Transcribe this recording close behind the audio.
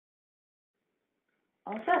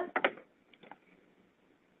All set.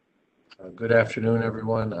 Good afternoon,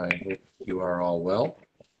 everyone. I hope you are all well.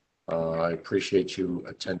 I appreciate you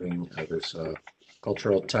attending this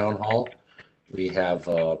cultural town hall. We have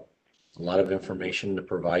a lot of information to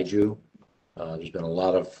provide you. There's been a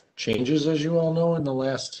lot of changes, as you all know, in the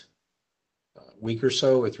last week or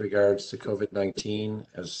so with regards to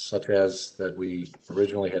COVID-19, such as that we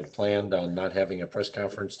originally had planned on not having a press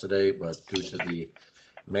conference today, but due to the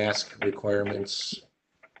mask requirements,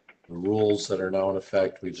 the rules that are now in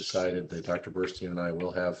effect, we've decided that Dr. Burstein and I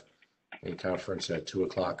will have a conference at 2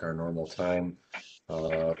 o'clock, our normal time.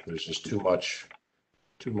 There's just too much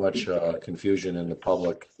confusion in the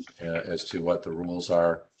public as to what the rules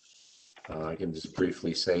are. I can just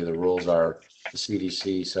briefly say the rules are, the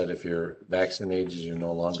CDC said if you're vaccinated, you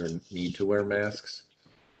no longer need to wear masks.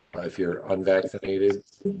 If you're unvaccinated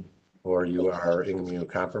or you are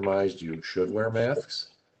immunocompromised, you should wear masks.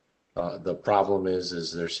 The problem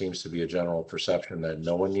is there seems to be a general perception that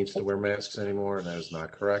no one needs to wear masks anymore, and that is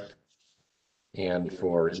not correct. And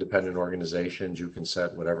for independent organizations, you can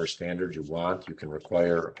set whatever standards you want. You can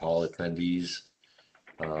require all attendees,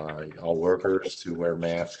 all workers to wear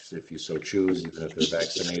masks if you so choose, even if they're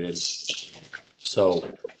vaccinated. So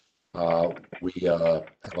we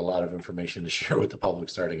have a lot of information to share with the public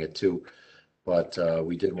starting at 2, but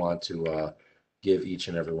we did want to give each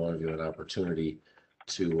and every one of you an opportunity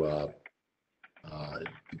to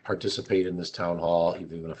participate in this town hall,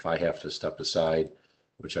 even if I have to step aside,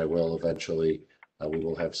 which I will eventually. We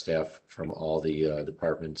will have staff from all the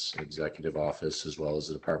departments, executive office, as well as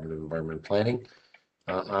the Department of Environment Planning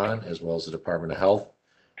on, as well as the Department of Health.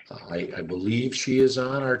 I believe she is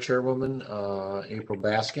on, our chairwoman, April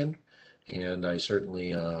Baskin, and I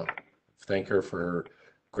certainly thank her for her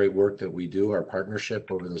great work that we do, our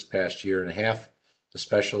partnership over this past year and a half,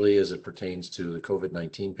 especially as it pertains to the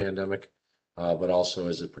COVID-19 pandemic, but also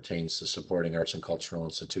as it pertains to supporting arts and cultural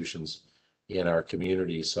institutions in our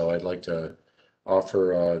community. So I'd like to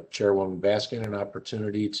offer Chairwoman Baskin an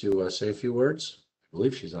opportunity to say a few words. I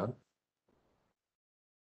believe she's on.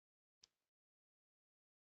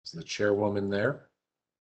 Is the chairwoman there?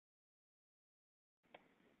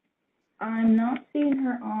 I'm not seeing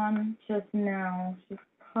her on just now. She's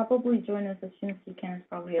probably join us as soon as she can. It's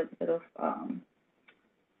probably a bit of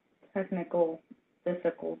technical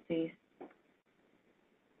difficulties.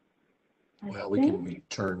 Well, we can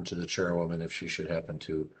return to the chairwoman if she should happen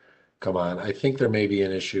to come on. I think there may be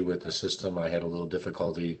an issue with the system. I had a little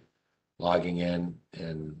difficulty logging in,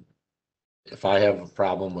 and if I have a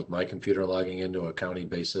problem with my computer logging into a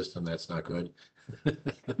county-based system, that's not good.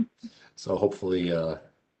 So hopefully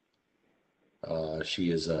she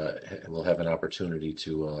is will have an opportunity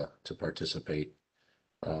to participate.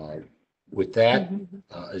 With that,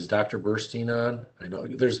 is Dr. Burstein on? I know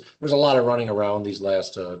there's a lot of running around these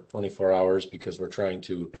last 24 hours because we're trying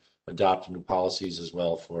to adopt new policies as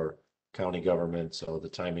well for county government. So the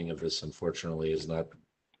timing of this, unfortunately, is not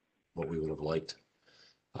what we would have liked.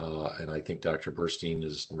 And I think Dr. Burstein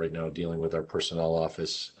is right now dealing with our personnel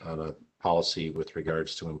office on a policy with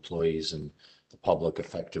regards to employees and the public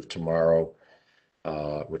effective tomorrow,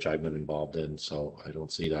 which I've been involved in. So I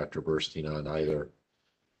don't see Dr. Burstein on either.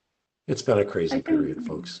 It's been a crazy period,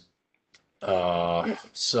 folks.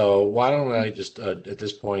 So why don't I just, at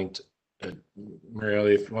this point,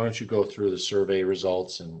 Mary, why don't you go through the survey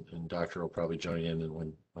results, and Doctor will probably join in and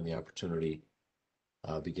when the opportunity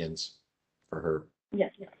begins for her.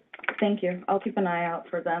 Yes, thank you. I'll keep an eye out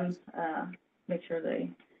for them, make sure they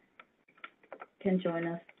can join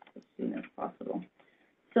us as soon as possible.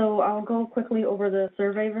 So I'll go quickly over the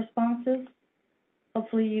survey responses.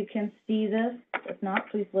 Hopefully you can see this. If not,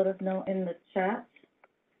 please let us know in the chat,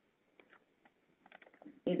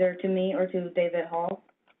 either to me or to David Hall.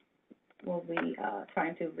 We'll be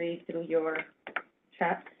trying to read through your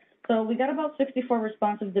chat. So we got about 64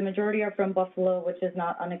 responses. The majority are from Buffalo, which is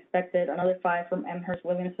not unexpected. Another 5 from Amherst,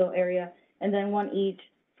 Williamsville area, and then 1 each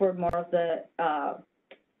for more of the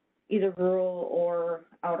either rural or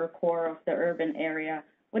outer core of the urban area,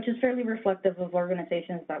 which is fairly reflective of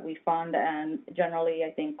organizations that we fund and generally,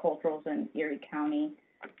 I think, culturals in Erie County.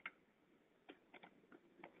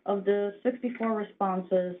 Of the 64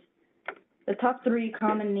 responses, the top 3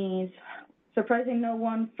 common needs, surprising no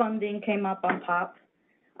one, funding came up on top.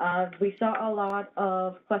 We saw a lot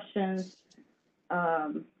of questions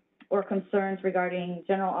or concerns regarding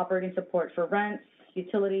general operating support for rents,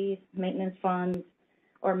 utilities, maintenance funds,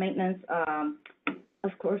 or maintenance,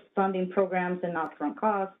 of course, funding programs and upfront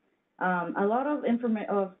costs. A lot of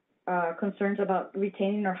concerns about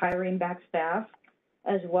retaining or hiring back staff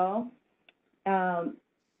as well.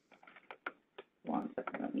 One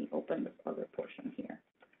second, let me open open this other portion here.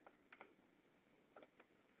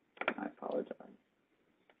 I apologize.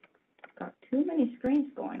 Got too many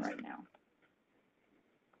screens going right now.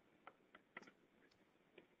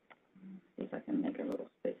 Let's see if I can make a little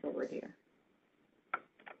space over here.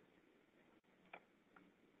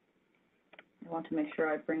 I want to make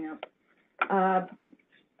sure I bring up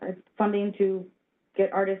funding to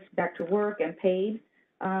get artists back to work and paid.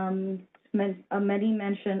 Many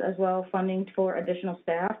mentioned as well funding for additional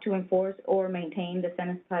staff to enforce or maintain the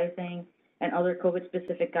sanitizing and other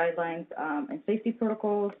COVID-specific guidelines and safety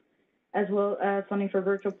protocols, as well as funding for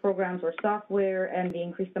virtual programs or software and the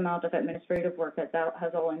increased amount of administrative work that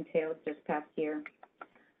has all entailed this past year.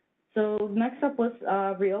 So next up was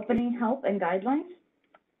reopening help and guidelines.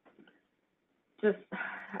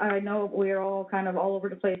 I know we're all kind of all over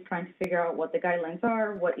the place trying to figure out what the guidelines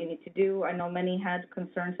are, what you need to do. I know many had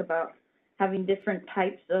concerns about having different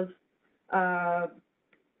types of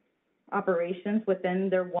operations within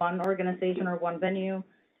their one organization or one venue,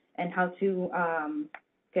 and how to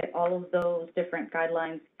get all of those different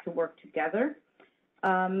guidelines to work together.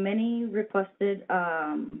 Many requested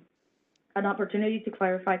an opportunity to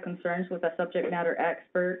clarify concerns with a subject matter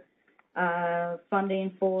expert,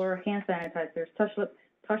 funding for hand sanitizers,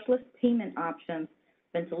 touchless payment options,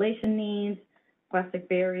 ventilation needs, plastic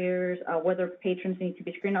barriers, whether patrons need to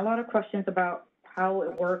be screened. A lot of questions about how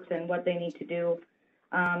it works and what they need to do.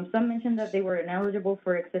 Some mentioned that they were ineligible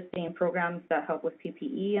for existing programs that help with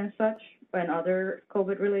PPE and such, and other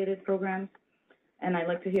COVID-related programs. And I'd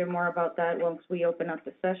like to hear more about that once we open up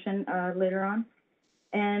the session later on.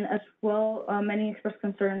 And as well, many expressed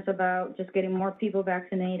concerns about just getting more people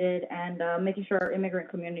vaccinated and making sure our immigrant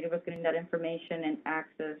community was getting that information and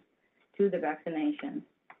access to the vaccination.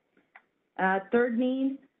 Third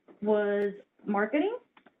need was marketing.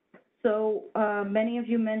 So many of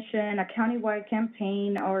you mentioned a countywide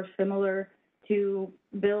campaign or similar to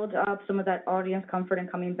build up some of that audience comfort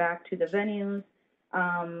and coming back to the venues.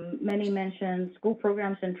 Many mentioned school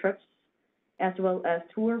programs and trips, as well as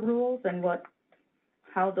tour rules and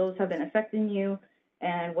how those have been affecting you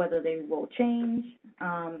and whether they will change.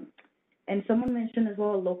 And someone mentioned as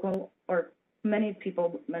well a local, or many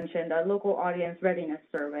people mentioned a local audience readiness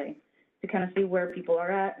survey to kind of see where people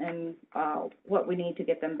are at and what we need to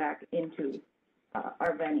get them back into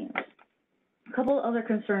our venues. A couple other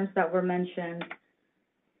concerns that were mentioned,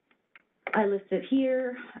 I listed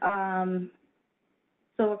here.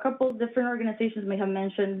 So a couple of different organizations may have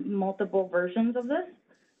mentioned multiple versions of this.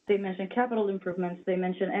 They mentioned capital improvements. They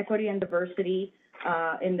mentioned equity and diversity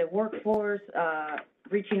in the workforce,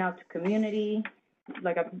 reaching out to community,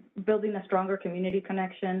 like building a stronger community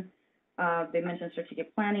connection. They mentioned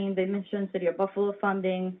strategic planning. They mentioned City of Buffalo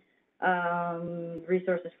funding,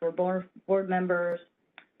 resources for board members.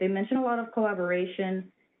 They mentioned a lot of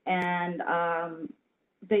collaboration, and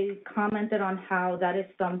they commented on how that is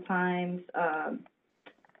sometimes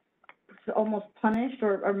almost punished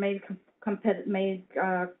or made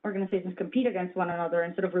organizations compete against one another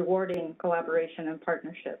instead of rewarding collaboration and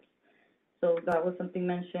partnerships. So that was something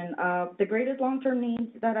mentioned. The greatest long-term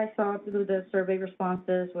needs that I saw through the survey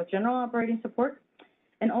responses was general operating support,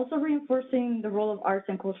 and also reinforcing the role of arts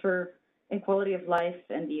and culture in quality of life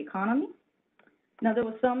and the economy. Now, there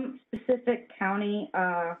was some specific county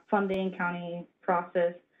funding, county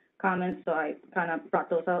process comments, so I kind of brought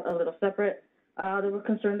those out a little separate. They were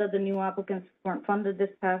concerned that the new applicants weren't funded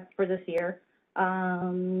for this year.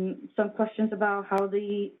 Some questions about how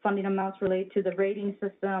the funding amounts relate to the rating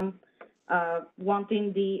system,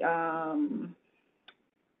 wanting the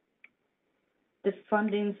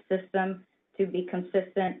funding system to be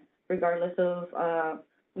consistent regardless of,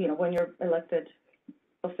 when your elected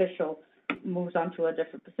official moves on to a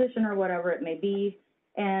different position or whatever it may be,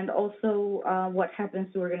 and also what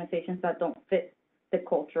happens to organizations that don't fit the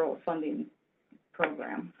cultural funding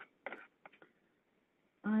program.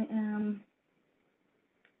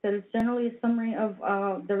 That is generally a summary of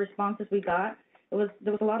the responses we got. There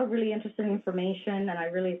was a lot of really interesting information, and I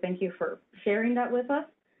really thank you for sharing that with us.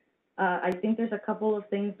 I think there's a couple of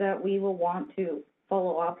things that we will want to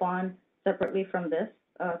follow up on separately from this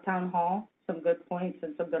town hall, some good points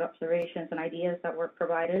and some good observations and ideas that were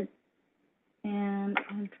provided. And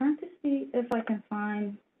I'm trying to see if I can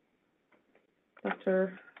find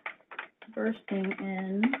Dr. Bursting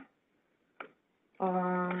in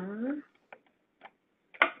our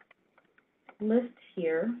list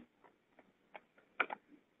here,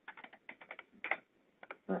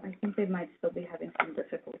 but I think they might still be having some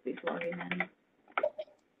difficulties logging in.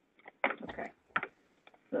 Okay,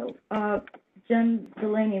 so Jen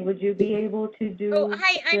Delaney, would you be able to do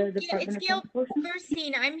hi, the Department it's Gail of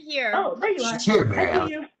Transportation? Burstein. I'm here. Oh, there you are. She's here I now.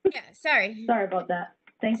 see you. Yes. sorry. Sorry about that.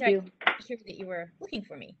 Thank Sorry. you. I heard that you were looking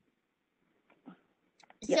for me.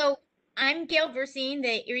 Yep. So I'm Gail Versine,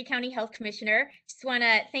 the Erie County Health Commissioner. Just want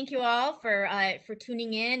to thank you all for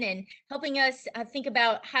tuning in and helping us think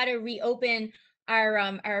about how to reopen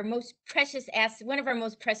our most precious asset, one of our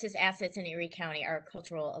most precious assets in Erie County, our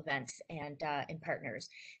cultural events and partners.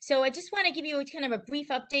 So I just want to give you kind of a brief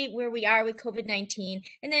update where we are with COVID-19,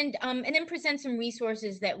 and then present some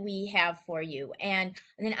resources that we have for you. And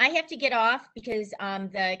then I have to get off because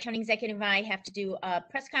the county executive and I have to do a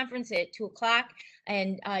press conference at 2 o'clock.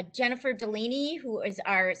 And Jennifer Delaney, who is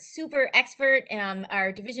our super expert,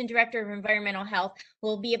 our Division Director of Environmental Health,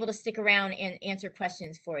 will be able to stick around and answer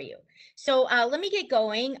questions for you. So let me get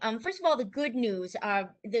going. First of all, the good news,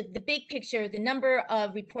 the big picture, the number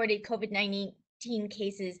of reported COVID-19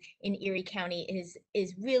 cases in Erie County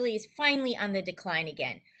is finally on the decline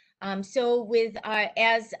again. So with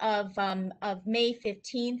as of May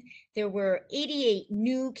 15th, there were 88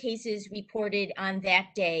 new cases reported on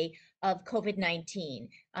that day of COVID-19.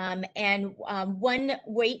 And one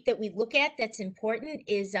weight that we look at that's important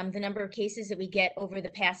is the number of cases that we get over the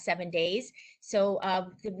past 7 days. So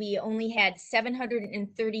we only had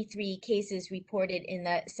 733 cases reported in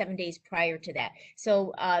the 7 days prior to that.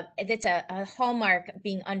 So that's a hallmark of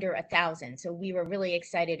being under 1,000. So we were really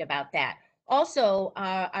excited about that. Also,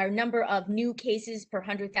 our number of new cases per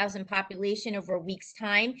 100,000 population over a week's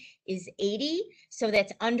time is 80. So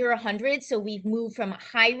that's under 100. So we've moved from a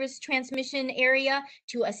high risk transmission area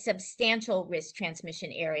to a substantial risk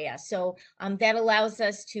transmission area. So that allows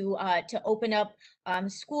us to open up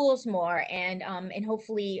schools more, and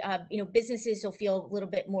hopefully businesses will feel a little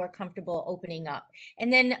bit more comfortable opening up.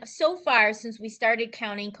 And then so far, since we started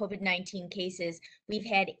counting COVID-19 cases, we've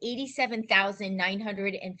had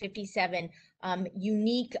 87,957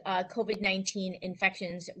 unique COVID-19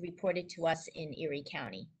 infections reported to us in Erie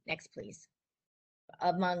County. Next, please.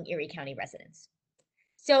 Among Erie County residents.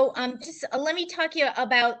 So just let me talk to you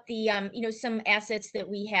about the some assets that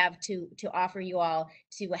we have to offer you all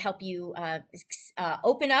to help you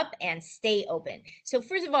open up and stay open. So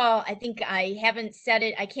first of all, I think I haven't said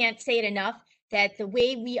it, I can't say it enough, that the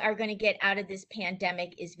way we are going to get out of this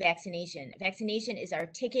pandemic is vaccination. Vaccination is our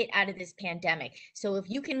ticket out of this pandemic. So if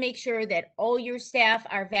you can make sure that all your staff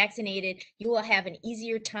are vaccinated, you will have an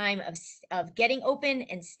easier time of getting open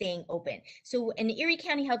and staying open. So in the Erie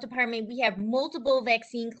County Health Department, we have multiple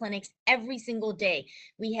vaccine clinics every single day.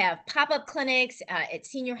 We have pop-up clinics at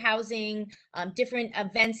senior housing, different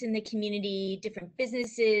events in the community, different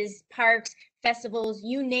businesses, parks, festivals,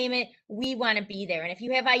 you name it, we want to be there. And if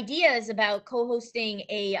you have ideas about co-hosting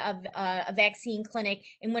a vaccine clinic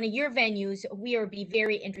in one of your venues, we will be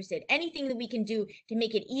very interested. Anything that we can do to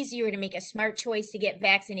make it easier to make a smart choice to get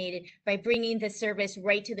vaccinated by bringing the service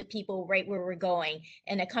right to the people right where we're going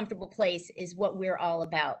in a comfortable place is what we're all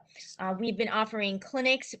about. We've been offering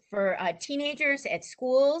clinics for teenagers at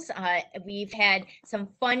schools. We've had some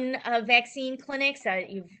fun vaccine clinics.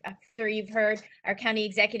 I'm sure you've heard our county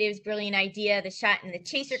executive's brilliant idea, the shot and the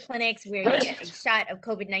chaser clinics, where you get a shot of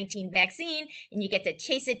COVID-19 vaccine and you get to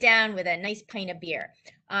chase it down with a nice pint of beer.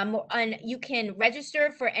 And you can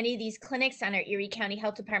register for any of these clinics on our Erie County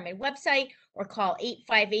Health Department website, or call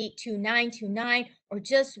 858-2929, or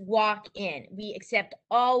just walk in. We accept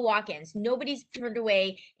all walk-ins. Nobody's turned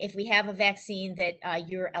away if we have a vaccine that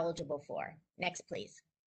you're eligible for. Next, please.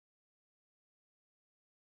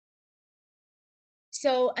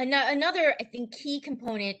 So another, I think, key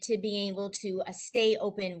component to being able to stay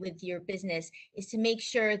open with your business is to make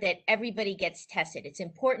sure that everybody gets tested. It's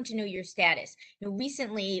important to know your status.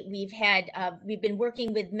 Recently, we've been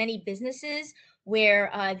working with many businesses where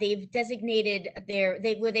they've designated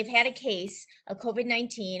where they've had a case of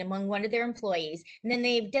COVID-19 among one of their employees, and then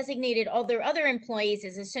they've designated all their other employees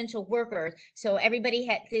as essential workers. So everybody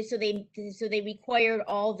so they required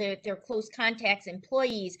all their close contacts,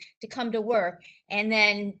 employees, to come to work. And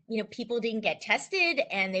then, people didn't get tested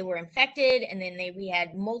and they were infected. And then we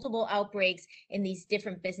had multiple outbreaks in these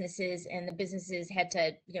different businesses, and the businesses had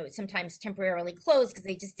to, sometimes temporarily close because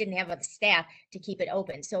they just didn't have the staff to keep it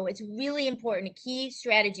open. So it's really important. A key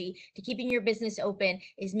strategy to keeping your business open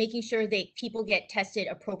is making sure that people get tested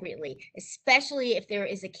appropriately, especially if there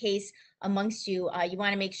is a case amongst you. You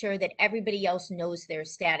want to make sure that everybody else knows their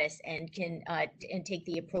status and can and take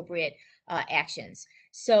the appropriate actions.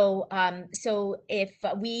 So if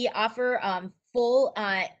we offer full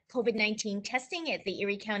COVID-19 testing at the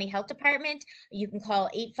Erie County Health Department. You can call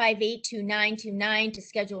 858-2929 to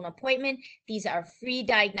schedule an appointment. These are free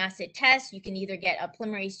diagnostic tests. You can either get a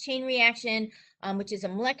polymerase chain reaction, which is a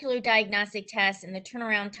molecular diagnostic test, and the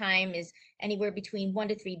turnaround time is anywhere between 1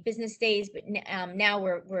 to 3 business days. But now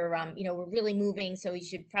we're really moving, so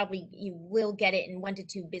you will get it in 1 to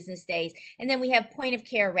 2 business days. And then we have point of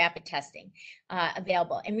care rapid testing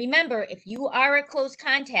available. And remember, if you are a close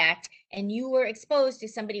contact and you were exposed to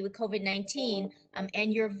somebody with COVID-19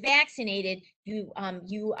 and you're vaccinated, you're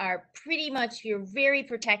very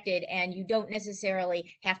protected, and you don't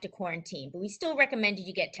necessarily have to quarantine. But we still recommend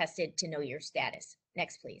you get tested to know your status.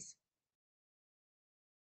 Next, please.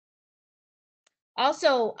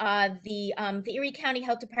 Also, the Erie County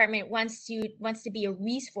Health Department wants to be a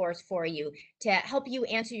resource for you to help you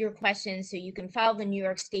answer your questions, so you can follow the New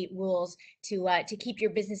York State rules to keep your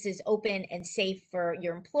businesses open and safe for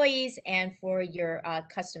your employees and for your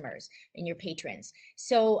customers and your patrons.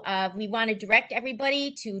 So we want to direct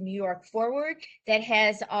everybody to New York Forward, that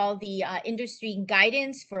has all the industry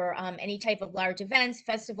guidance for any type of large events,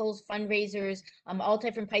 festivals, fundraisers, all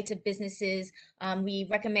different types of businesses. We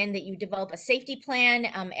recommend that you develop a safety plan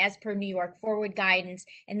as per New York Forward guidance,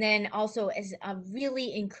 and then also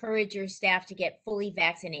really encourage your staff to get fully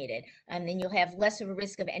vaccinated, and then you'll have less of a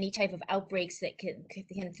risk of any type of outbreaks that can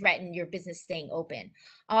threaten your business staying open.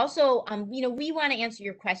 Also, we want to answer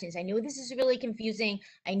your questions. I know this is really confusing.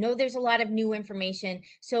 I know there's a lot of new information.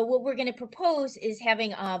 So what we're going to propose is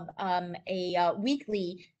having a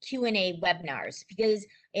weekly Q&A webinars, because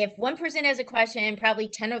if one person has a question, probably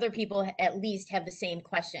 10 other people at least have the same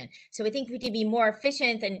question. So I think we could be more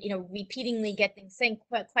efficient than repeatedly get the same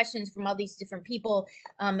questions from all these different people.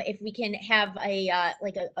 If we can have a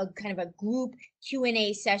kind of a group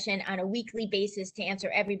Q&A session on a weekly basis to answer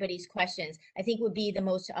everybody's questions, I think would be the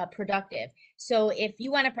most productive. So if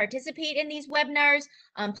you want to participate in these webinars,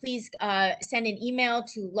 please send an email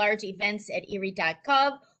to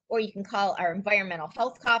largeevents@erie.gov, or you can call our environmental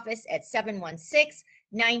health office at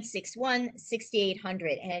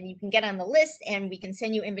 716-961-6800, and you can get on the list and we can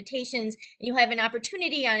send you invitations, and you'll have an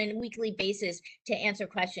opportunity on a weekly basis to answer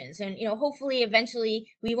questions. And hopefully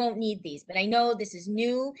eventually we won't need these, but I know this is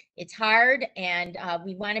new, it's hard, and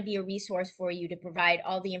we want to be a resource for you to provide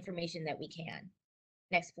all the information that we can.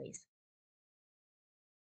 Next, please.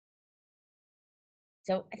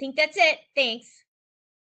 So I think that's it. Thanks.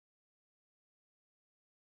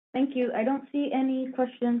 Thank you. I don't see any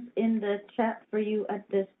questions in the chat for you at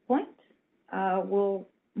this point. We'll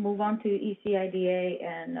move on to ECIDA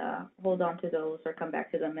and hold on to those or come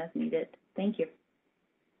back to them as needed. Thank you.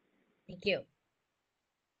 Thank you.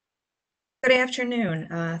 Good afternoon.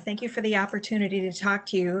 Thank you for the opportunity to talk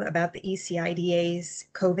to you about the ECIDA's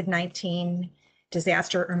COVID-19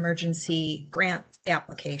 Disaster Emergency Grant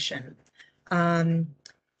application.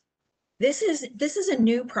 This is a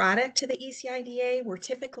new product to the ECIDA. We're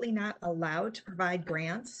typically not allowed to provide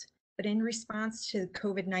grants, but in response to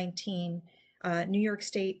COVID-19, New York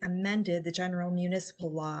State amended the general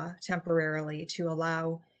municipal law temporarily to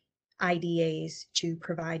allow IDAs to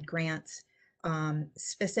provide grants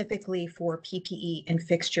specifically for PPE and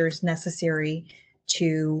fixtures necessary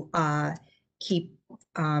to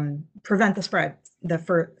prevent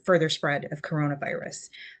the further spread of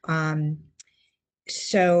coronavirus.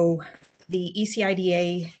 So the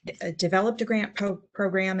ECIDA developed a grant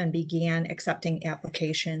program and began accepting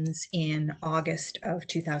applications in August of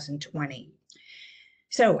 2020.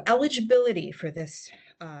 So eligibility for this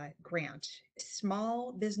grant: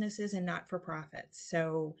 small businesses and not-for-profits,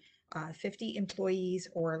 so 50 employees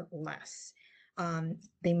or less.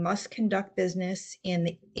 They must conduct business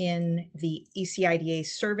in the ECIDA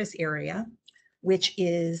service area, which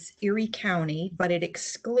is Erie County, but it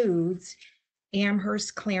excludes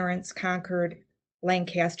Amherst, Clarence, Concord,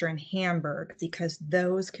 Lancaster, and Hamburg, because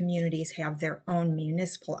those communities have their own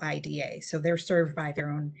municipal IDA, so they're served by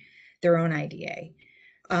their own IDA.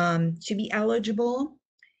 To be eligible,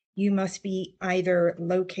 you must be either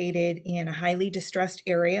located in a highly distressed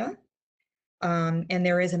area, and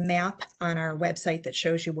there is a map on our website that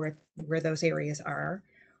shows you where those areas are,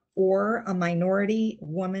 or a minority,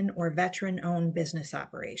 woman, or veteran-owned business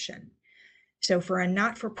operation. So for a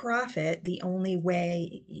not-for-profit, the only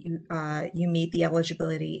way you meet the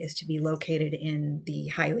eligibility is to be located in the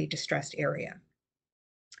highly distressed area.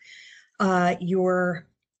 Your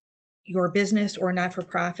business or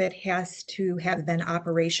not-for-profit has to have been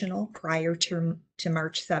operational prior to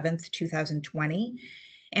March 7th, 2020,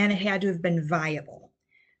 and it had to have been viable.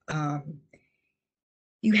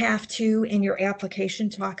 You have to, in your application,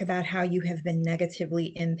 talk about how you have been negatively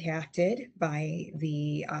impacted by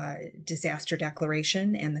the disaster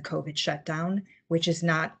declaration and the COVID shutdown, which is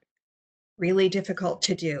not really difficult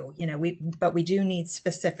to do. You know, but we do need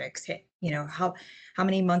specifics. You know, how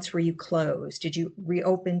many months were you closed? Did you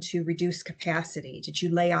reopen to reduce capacity? Did you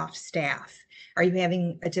lay off staff? Are you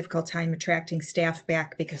having a difficult time attracting staff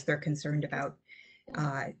back because they're concerned about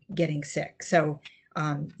getting sick? So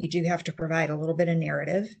you do have to provide a little bit of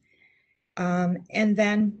narrative. And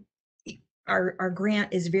then our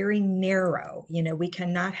grant is very narrow. You know, we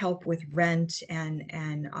cannot help with rent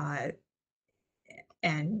and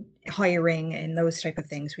hiring and those type of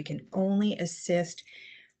things. We can only assist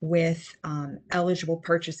with eligible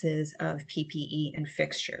purchases of PPE and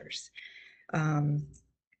fixtures.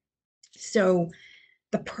 So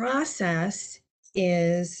the process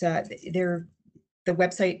is the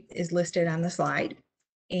website is listed on the slide,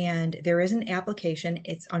 and there is an application.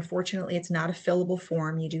 Unfortunately, it's not a fillable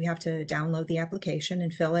form. You do have to download the application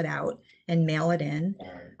and fill it out and mail it in.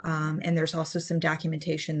 And there's also some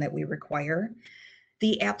documentation that we require.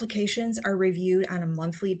 The applications are reviewed on a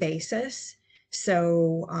monthly basis,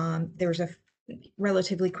 so there's a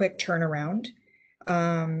relatively quick turnaround.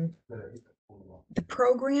 The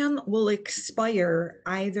program will expire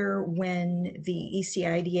either when the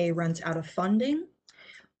ECIDA runs out of funding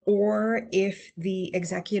or if the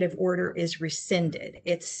executive order is rescinded.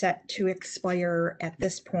 It's set to expire at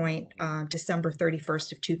this point, December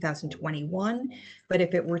 31st of 2021. But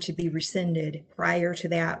if it were to be rescinded prior to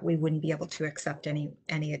that, we wouldn't be able to accept any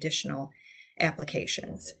additional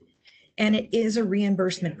applications. And it is a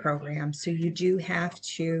reimbursement program, so you do have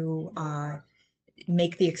to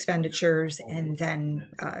make the expenditures and then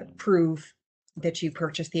prove that you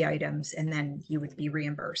purchased the items, and then you would be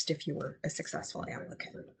reimbursed if you were a successful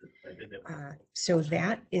applicant. So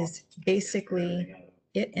that is basically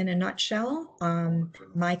it in a nutshell.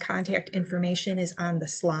 My contact information is on the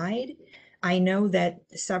slide. I know that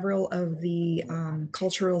several of the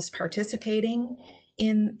culturals participating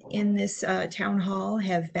in this town hall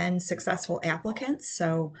have been successful applicants.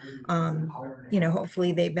 So, you know,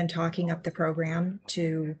 hopefully they've been talking up the program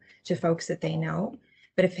to folks that they know.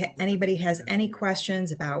 But if anybody has any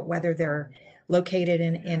questions about whether they're located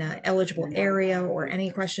in an eligible area or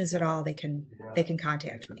any questions at all, they can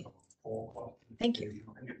contact me. Thank you.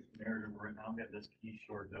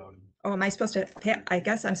 Oh, am I supposed to? I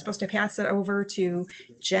guess I'm supposed to pass it over to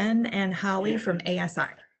Jen and Holly from ASI.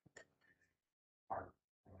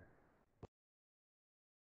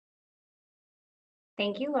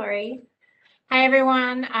 Thank you, Lori. Hi,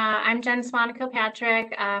 everyone. I'm Jen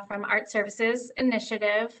Swanico-Patrick from Art Services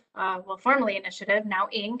Initiative, well, formerly Initiative, now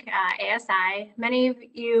Inc., ASI. Many of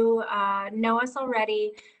you know us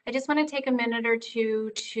already. I just want to take a minute or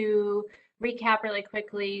two to recap really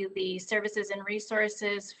quickly the services and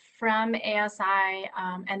resources from ASI,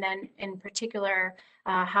 and then in particular,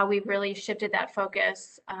 how we've really shifted that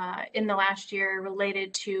focus in the last year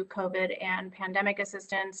related to COVID and pandemic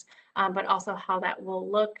assistance, but also how that will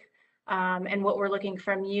look and what we're looking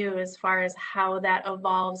from you as far as how that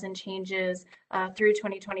evolves and changes through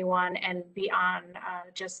 2021 and beyond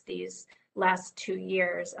just these last 2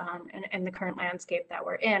 years and the current landscape that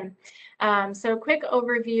we're in. So quick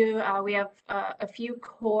overview, we have a few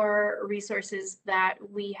core resources that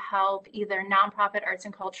we help either nonprofit arts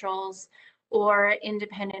and culturals or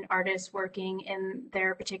independent artists working in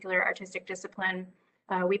their particular artistic discipline.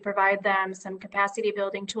 We provide them some capacity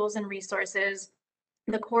building tools and resources.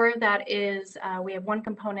 The core of that is we have one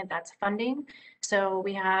component that's funding. So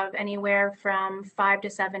we have anywhere from 5 to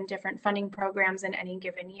 7 different funding programs in any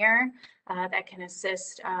given year that can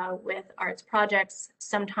assist with arts projects,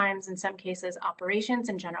 sometimes in some cases operations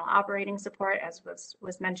and general operating support, as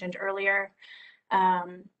was mentioned earlier.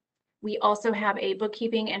 We also have a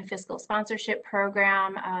bookkeeping and fiscal sponsorship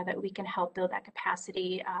program that we can help build that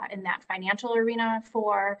capacity in that financial arena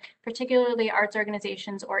for particularly arts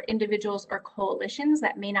organizations or individuals or coalitions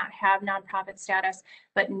that may not have nonprofit status,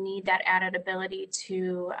 but need that added ability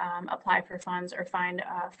to apply for funds or find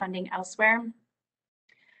funding elsewhere.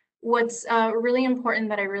 What's really important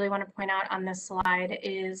that I really want to point out on this slide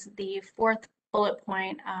is the 4th bullet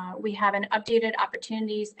point. We have an updated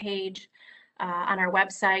opportunities page on our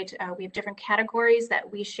website. We have different categories that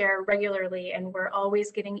we share regularly, and we're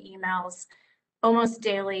always getting emails almost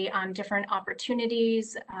daily on different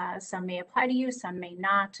opportunities. Some may apply to you, some may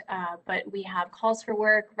not, but we have calls for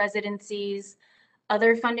work, residencies,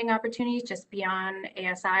 other funding opportunities just beyond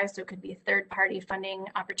ASI. So it could be third-party funding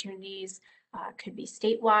opportunities, could be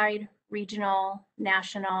statewide, regional,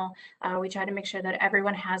 national. We try to make sure that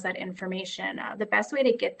everyone has that information. The best way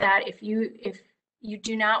to get that, if you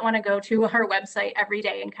do not want to go to our website every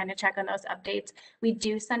day and kind of check on those updates. We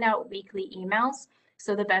do send out weekly emails.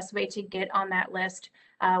 So the best way to get on that list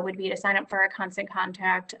would be to sign up for our constant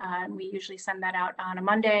contact. We usually send that out on a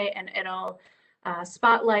Monday, and it'll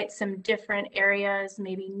spotlight some different areas,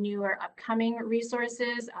 maybe new or upcoming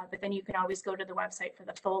resources, but then you can always go to the website for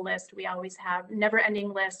the full list. We always have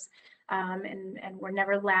never-ending lists, and we're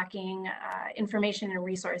never lacking information and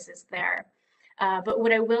resources there. But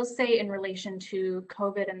what I will say in relation to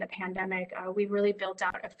COVID and the pandemic, we really built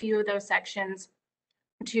out a few of those sections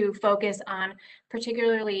to focus on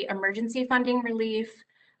particularly emergency funding relief,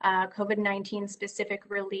 COVID-19 specific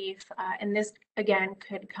relief, and this again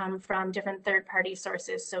could come from different third-party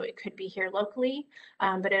sources. So it could be here locally,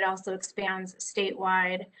 but it also expands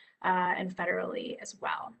statewide and federally as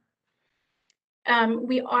well.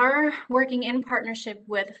 We are working in partnership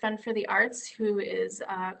with Fund for the Arts, who is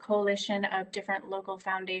a coalition of different local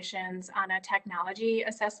foundations on a technology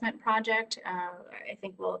assessment project. I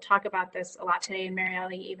think we'll talk about this a lot today. Mary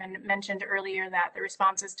Ellie even mentioned earlier that the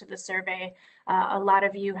responses to the survey, a lot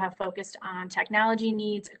of you have focused on technology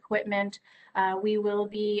needs, equipment. We will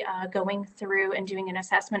be going through and doing an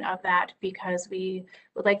assessment of that because we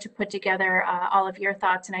would like to put together all of your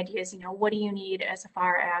thoughts and ideas. You know, what do you need as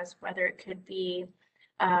far as whether it could be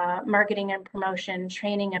marketing and promotion,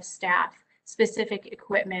 training of staff, specific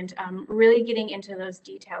equipment, really getting into those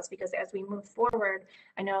details, because as we move forward,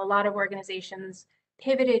 I know a lot of organizations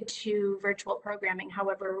pivoted to virtual programming.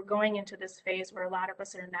 However, we're going into this phase where a lot of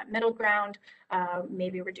us are in that middle ground.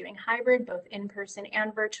 Maybe we're doing hybrid, both in person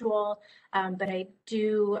and virtual. But I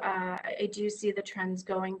do see the trends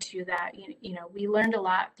going to that. You know, we learned a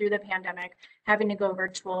lot through the pandemic, having to go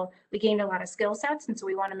virtual. We gained a lot of skill sets, and so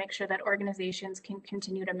we want to make sure that organizations can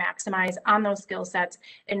continue to maximize on those skill sets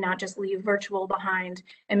and not just leave virtual behind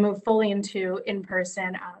and move fully into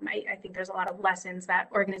in-person. I think there's a lot of lessons that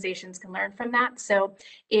organizations can learn from that. So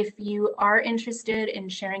if you are interested in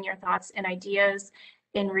sharing your thoughts and ideas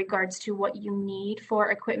in regards to what you need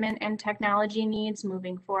for equipment and technology needs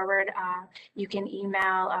moving forward, you can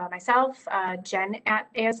email myself,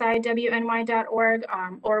 jen@asiwny.org,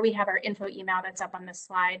 or we have our info email that's up on this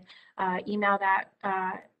slide. Email that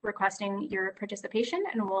requesting your participation,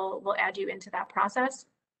 and we'll add you into that process.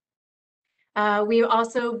 We've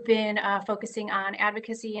also been focusing on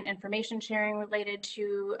advocacy and information sharing related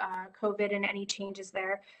to COVID and any changes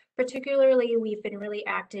there. Particularly, we've been really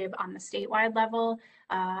active on the statewide level.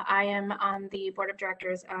 I am on the board of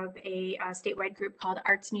directors of a statewide group called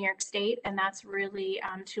Arts New York State, and that's really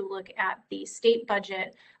to look at the state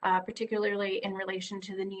budget, particularly in relation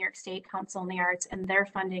to the New York State Council on the Arts and their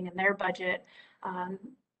funding and their budget.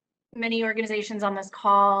 Many organizations on this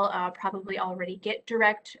call probably already get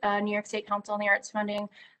direct New York State Council on the Arts funding.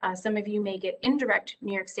 Some of you may get indirect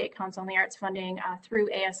New York State Council on the Arts funding through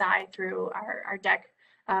ASI, through our DEC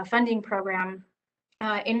funding program.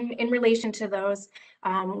 In relation to those,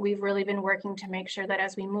 we've really been working to make sure that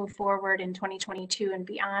as we move forward in 2022 and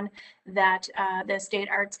beyond, that the State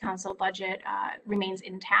Arts Council budget remains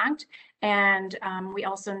intact. And we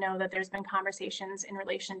also know that there's been conversations in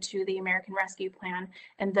relation to the American Rescue Plan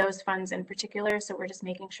and those funds in particular. So we're just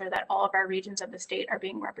making sure that all of our regions of the state are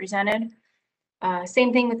being represented.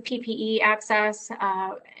 Same thing with PPE access,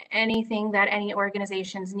 anything that any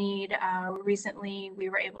organizations need. Recently, we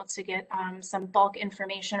were able to get some bulk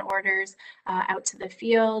information orders out to the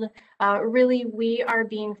field. Really, we are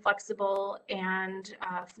being flexible and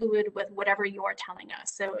fluid with whatever you're telling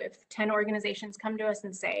us. So if 10 organizations come to us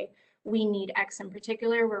and say, we need X in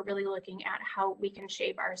particular, we're really looking at how we can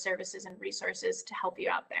shape our services and resources to help you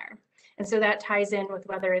out there. And so that ties in with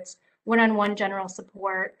whether it's one-on-one general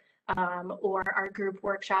support, or our group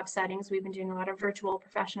workshop settings. We've been doing a lot of virtual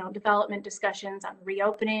professional development discussions on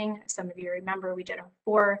reopening. Some of you remember we did a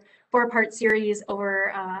four-part series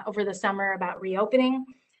over the summer about reopening.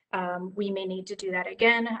 We may need to do that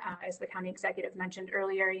again, as the county executive mentioned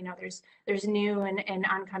earlier. You know, there's new and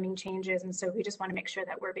oncoming changes, and so we just want to make sure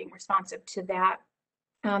that we're being responsive to that.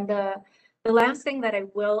 The last thing that I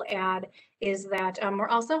will add is that we're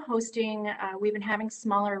also hosting, we've been having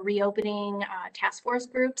smaller reopening task force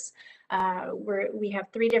groups. We have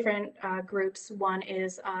 3 different groups. One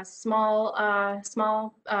is small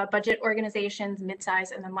budget organizations,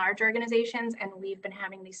 mid-size, and then large organizations. And we've been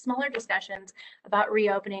having these smaller discussions about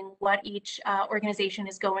reopening, what each organization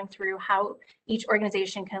is going through, how each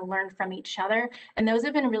organization can learn from each other. And those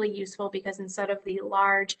have been really useful because instead of the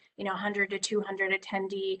large, 100 to 200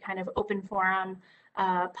 attendee kind of open forum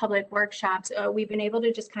public workshops, we've been able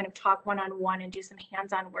to just kind of talk one-on-one and do some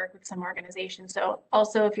hands-on work with some organizations. So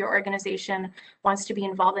also, if your organization wants to be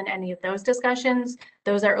involved in any of those discussions,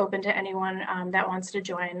 those are open to anyone that wants to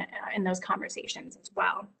join in those conversations as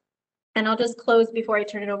well. And I'll just close before I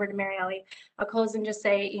turn it over to Mary Ellie. I'll close and just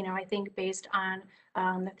say, you know, I think based on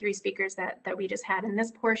the three speakers that we just had in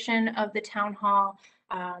this portion of the town hall,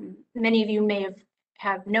 many of you may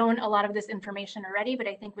have known a lot of this information already, but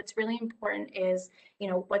I think what's really important is, you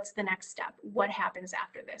know, what's the next step? What happens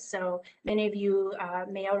after this? So many of you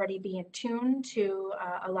may already be in tune to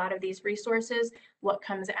a lot of these resources. What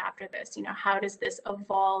comes after this? You know, how does this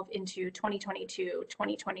evolve into 2022,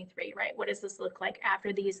 2023, right? What does this look like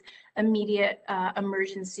after these immediate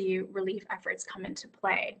emergency relief efforts come into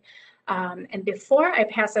play? And before I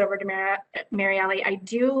pass it over to Mary Ellie, I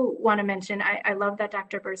do want to mention, I love that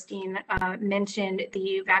Dr. Burstein mentioned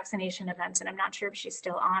the vaccination events, and I'm not sure if she's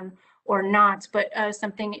still on or not, but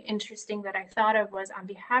something interesting that I thought of was on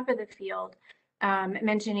behalf of the field,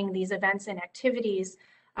 mentioning these events and activities.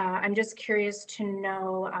 I'm just curious to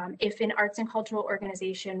know if an arts and cultural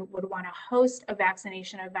organization would want to host a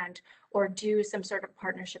vaccination event or do some sort of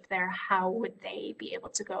partnership there, how would they be able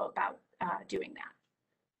to go about doing that?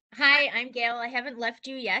 Hi, I'm Gail. I haven't left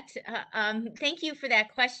you yet. Thank you for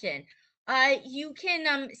that question. You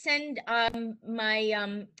can send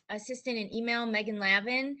my assistant an email, Megan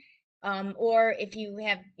Lavin, or if you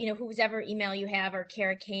have, you know, whoever email you have, or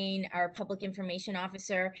Kara Kane, our public information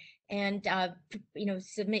officer, and, you know,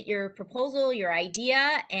 submit your proposal, your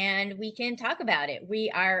idea, and we can talk about it.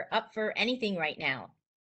 We are up for anything right now.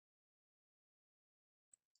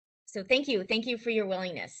 So thank you. Thank you for your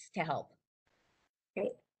willingness to help.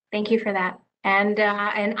 Great. Thank you for that. And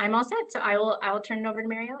I'm all set. So I will turn it over to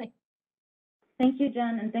Mary Ellie. Thank you,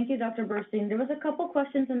 Jen, and thank you, Dr. Burstein. There was a couple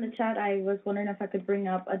questions in the chat I was wondering if I could bring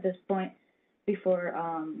up at this point before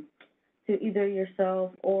to either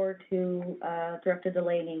yourself or to Director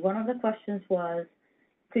Delaney. One of the questions was,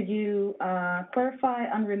 could you clarify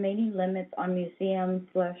on remaining limits on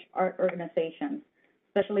museum/art organizations?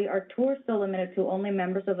 Especially, are tours still limited to only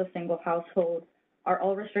members of a single household? Are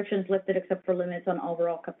all restrictions lifted except for limits on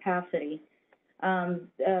overall capacity?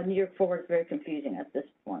 New York Forward is very confusing at this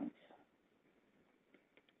point.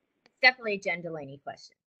 Definitely a Jen Delaney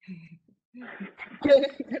question.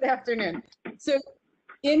 Good afternoon. So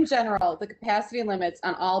in general, the capacity limits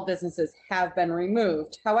on all businesses have been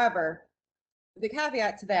removed. However, the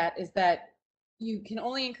caveat to that is that you can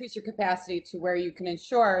only increase your capacity to where you can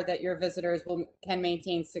ensure that your visitors can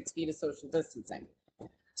maintain 6 feet of social distancing.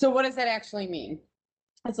 So what does that actually mean?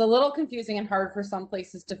 It's a little confusing and hard for some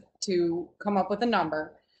places to come up with a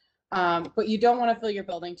number, but you don't want to fill your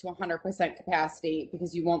building to 100% capacity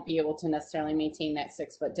because you won't be able to necessarily maintain that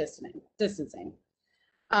 6 foot distancing.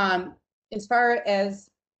 As far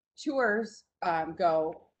as tours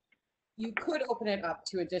go, you could open it up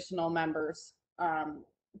to additional members,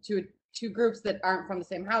 to groups that aren't from the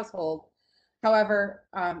same household. However,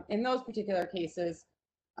 in those particular cases,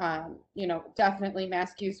 you know, definitely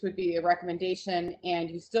mask use would be a recommendation, and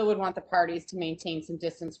you still would want the parties to maintain some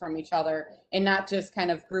distance from each other and not just kind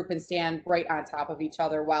of group and stand right on top of each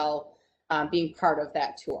other while being part of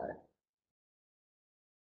that tour.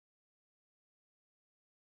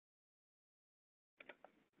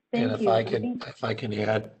 Thank And you. if I can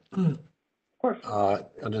add, Of course.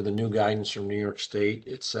 under the new guidance from New York State,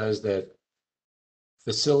 it says that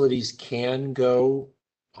facilities can go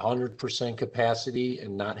 100% capacity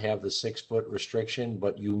and not have the 6 foot restriction,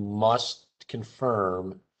 but you must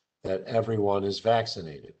confirm that everyone is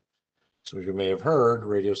vaccinated. So as you may have heard,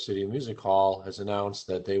 Radio City Music Hall has announced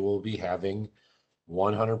that they will be having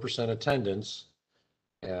 100% attendance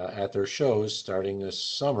at their shows starting this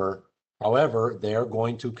summer. However, they're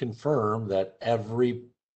going to confirm that every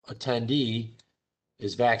attendee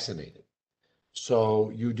is vaccinated.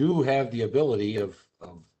 So you do have the ability of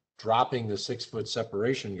dropping the 6 foot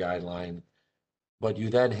separation guideline, but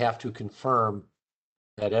you then have to confirm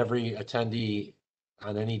that every attendee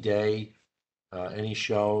on any day, any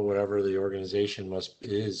show, whatever the organization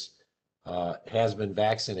has been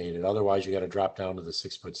vaccinated. Otherwise, you got to drop down to the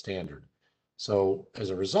 6 foot standard. So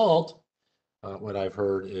as a result, what I've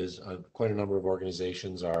heard is quite a number of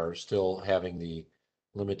organizations are still having the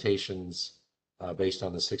limitations based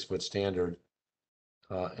on the 6 foot standard.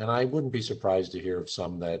 And I wouldn't be surprised to hear of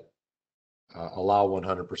some that allow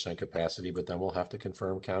 100% capacity, but then we'll have to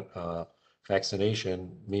confirm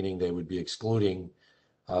vaccination, meaning they would be excluding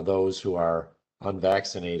those who are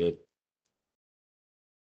unvaccinated.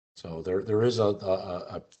 So there is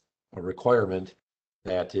a requirement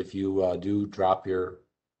that if you do drop your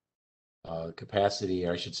capacity,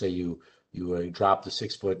 I should say you you drop the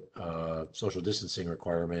 6-foot social distancing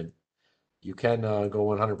requirement, you can go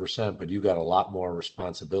 100%, but you got a lot more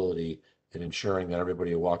responsibility in ensuring that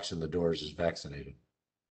everybody who walks in the doors is vaccinated.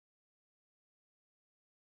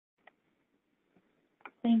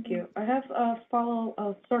 Thank you. I have a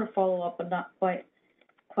sort of follow up, but not quite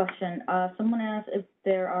question. Someone asked if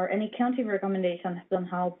there are any county recommendations on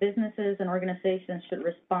how businesses and organizations should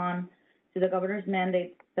respond to the governor's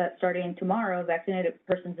mandate that starting tomorrow, vaccinated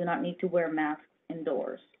persons do not need to wear masks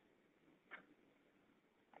indoors.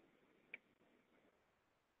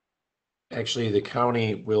 Actually, the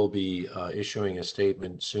county will be issuing a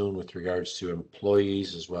statement soon with regards to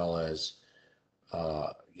employees as well as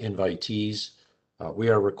invitees. We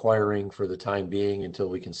are requiring for the time being, until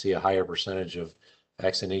we can see a higher percentage of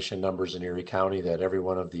vaccination numbers in Erie County, that every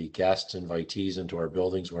one of the guests, invitees into our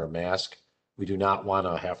buildings wear a mask. We do not want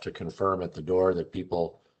to have to confirm at the door that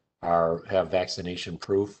people have vaccination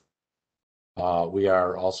proof. We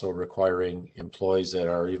are also requiring employees that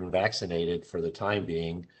are even vaccinated for the time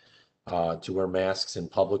being to wear masks in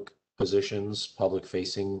public positions, public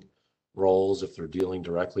facing roles, if they're dealing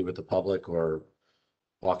directly with the public or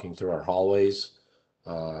walking through our hallways.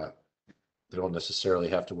 They don't necessarily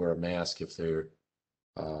have to wear a mask if they're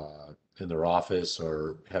in their office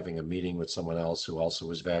or having a meeting with someone else who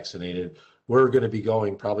also is vaccinated. We're going to be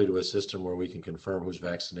going probably to a system where we can confirm who's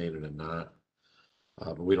vaccinated and not,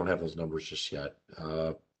 but we don't have those numbers just yet.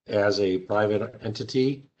 As a private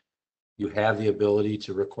entity, you have the ability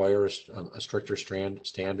to require a stricter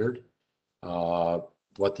standard.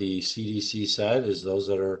 What the CDC said is those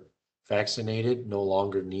that are vaccinated no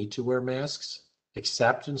longer need to wear masks,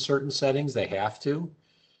 except in certain settings they have to.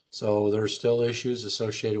 So there's still issues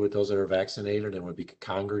associated with those that are vaccinated and would be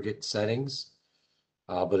congregate settings.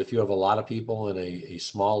 But if you have a lot of people in a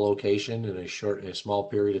small location in a small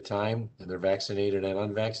period of time, and they're vaccinated and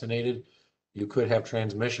unvaccinated, you could have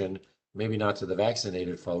transmission, maybe not to the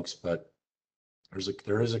vaccinated folks, but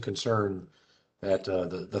there is a concern that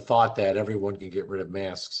the thought that everyone can get rid of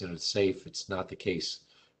masks and it's safe, it's not the case.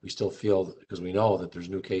 We still feel, because we know that there's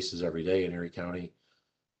new cases every day in Erie County.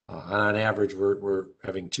 On average, we're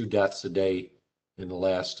having 2 deaths a day in the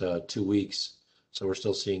last 2 weeks. So we're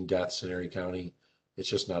still seeing deaths in Erie County. It's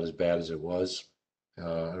just not as bad as it was. I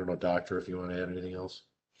don't know, Doctor, if you want to add anything else.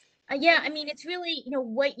 Yeah, I mean, it's really,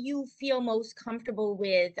 what you feel most comfortable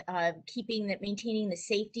with, maintaining the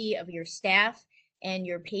safety of your staff and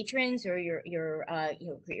your patrons or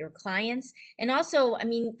your clients. And also, I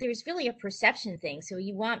mean, there's really a perception thing. So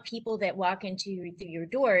you want people that walk through your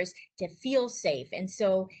doors to feel safe. And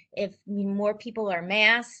so if more people are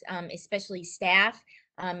masked, especially staff,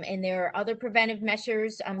 and there are other preventive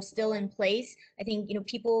measures still in place, I think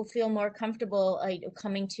people feel more comfortable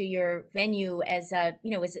coming to your venue as a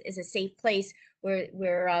a safe place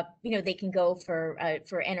where they can go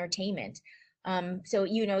for entertainment. So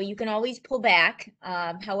you can always pull back.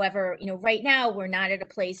 However, right now we're not at a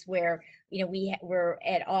place where we're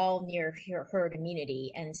at all near herd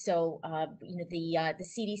immunity, and so the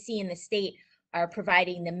CDC and the state are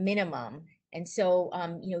providing the minimum. And so,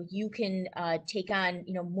 you can take on,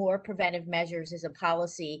 more preventive measures as a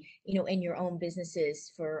policy, in your own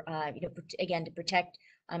businesses for, again, to protect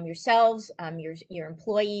yourselves, your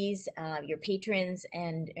employees, your patrons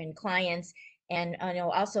and clients, and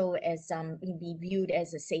also as be viewed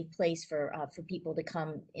as a safe place for people to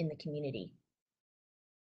come in the community.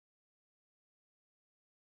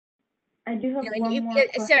 I do have one more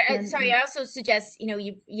question. Sorry, I also suggest,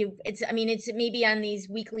 it's maybe on these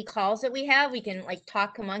weekly calls that we have, we can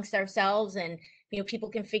talk amongst ourselves, and, people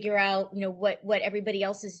can figure out, what everybody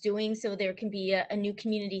else is doing, so there can be a new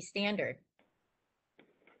community standard.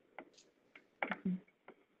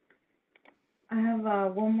 I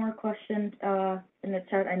have one more question in the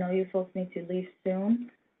chat. I know you folks need to leave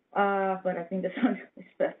soon, but I think this one is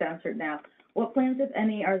best answered now. What plans, if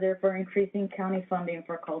any, are there for increasing county funding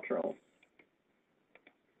for culturals?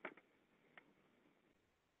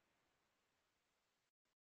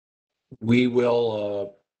 We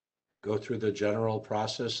will go through the general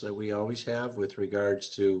process that we always have with regards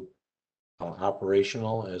to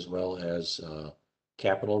operational as well as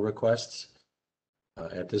capital requests.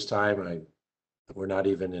 At this time, we're not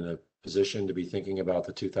even in a position to be thinking about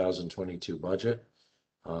the 2022 budget.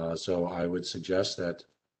 So I would suggest that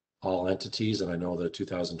all entities, and I know the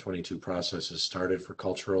 2022 process has started for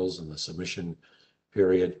culturals and the submission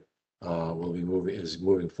period is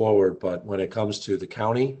moving forward. But when it comes to the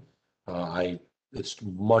county, it's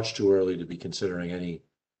much too early to be considering any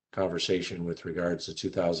conversation with regards to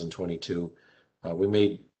 2022. We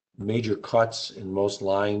made major cuts in most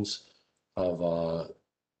lines of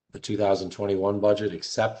the 2021 budget,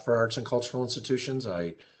 except for arts and cultural institutions.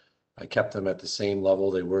 I kept them at the same level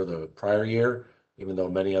they were the prior year, even though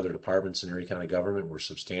many other departments in Erie County government were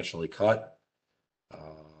substantially cut.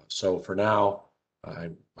 So for now,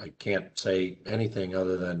 I can't say anything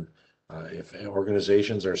other than if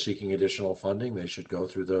organizations are seeking additional funding, they should go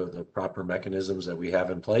through the proper mechanisms that we have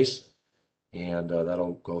in place. And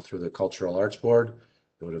that'll go through the Cultural Arts Board.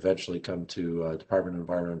 It would eventually come to Department of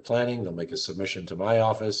Environment and Planning. They'll make a submission to my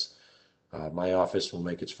office. My office will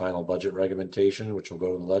make its final budget recommendation, which will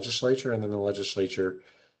go to the legislature, and then the legislature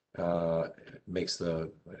will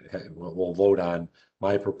vote on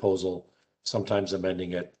my proposal, sometimes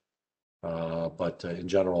amending it, but in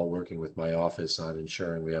general, working with my office on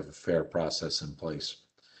ensuring we have a fair process in place.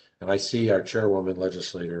 And I see our chairwoman,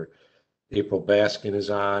 legislator April Baskin, is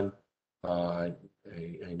on. I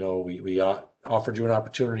know we offered you an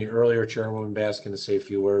opportunity earlier, Chairwoman Baskin, to say a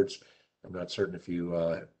few words. I'm not certain if you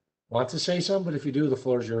want to say some, but if you do, the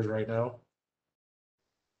floor is yours right now.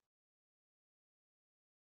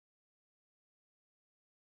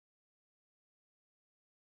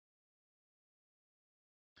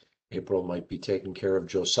 April might be taking care of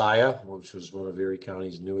Josiah, which was one of Erie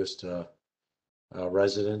County's newest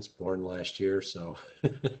residents, born last year. So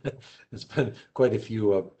it's been quite a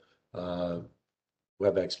few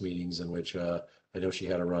WebEx meetings in which I know she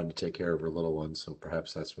had to run to take care of her little one. So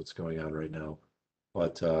perhaps that's what's going on right now.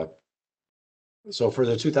 But so for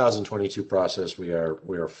the 2022 process, we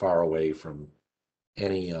are far away from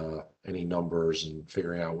any numbers and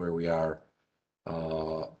figuring out where we are.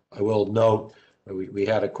 I will note we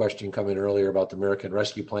had a question come in earlier about the American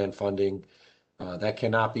Rescue Plan funding. That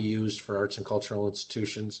cannot be used for arts and cultural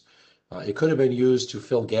institutions. It could have been used to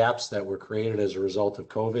fill gaps that were created as a result of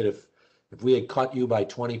COVID. If we had cut you by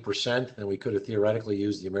 20%, then we could have theoretically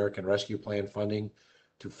used the American Rescue Plan funding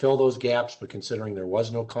to fill those gaps, but considering there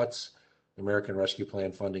was no cuts, the American Rescue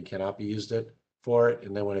Plan funding cannot be used for it.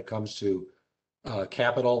 And then when it comes to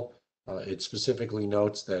capital, it specifically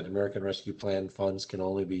notes that American Rescue Plan funds can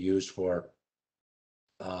only be used for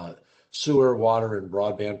sewer, water, and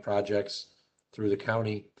broadband projects through the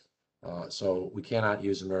county. So we cannot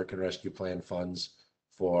use American Rescue Plan funds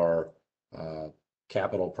for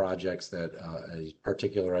capital projects that a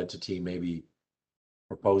particular entity may be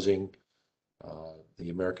proposing.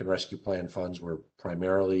 The American Rescue Plan funds were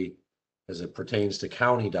primarily, as it pertains to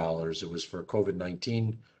county dollars, it was for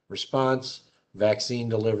COVID-19 response, vaccine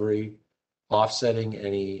delivery, offsetting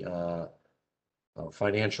any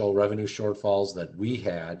financial revenue shortfalls that we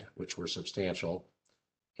had, which were substantial,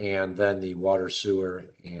 and then the water, sewer,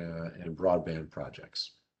 and broadband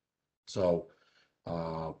projects. So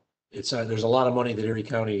there's a lot of money that Erie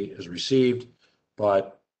County has received,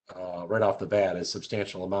 but right off the bat, a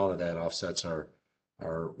substantial amount of that offsets our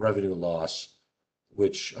revenue loss,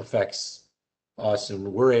 which affects us, and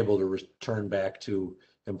we're able to return back to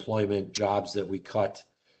employment, jobs that we cut,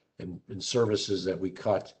 and services that we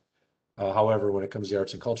cut. However, when it comes to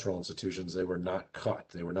arts and cultural institutions, they were not cut.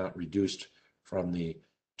 They were not reduced from the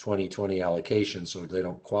 2020 allocation, so they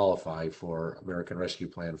don't qualify for American Rescue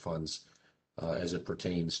Plan funds as it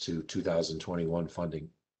pertains to 2021 funding.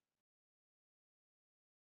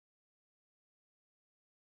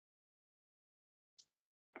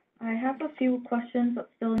 I have a few questions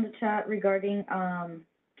still in the chat regarding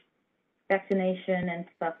vaccination and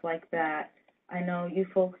stuff like that. I know you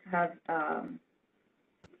folks have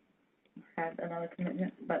had another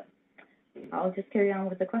commitment, but I'll just carry on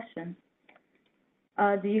with the question.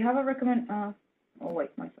 Do you have a oh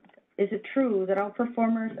wait, one second. Is it true that all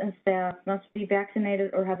performers and staff must be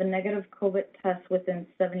vaccinated or have a negative COVID test within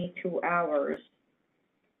 72 hours?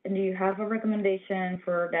 And do you have a recommendation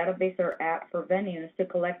for a database or app for venues to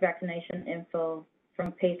collect vaccination info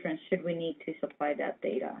from patrons should we need to supply that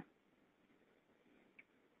data?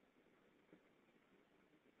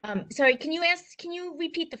 Sorry, can you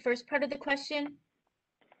repeat the first part of the question?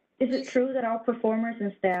 Is it true that all performers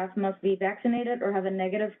and staff must be vaccinated or have a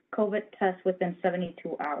negative COVID test within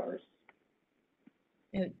 72 hours?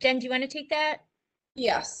 Jen, do you want to take that?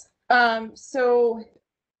 Yes. So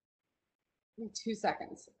 2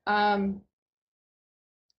 seconds.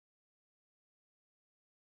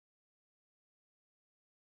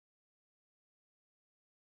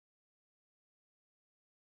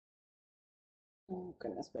 Oh,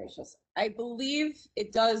 goodness gracious. I believe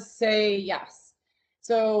it does say yes.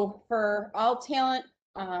 So for all talent,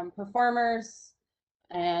 performers,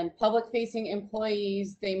 and public-facing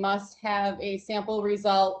employees, they must have a sample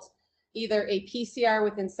result, either a PCR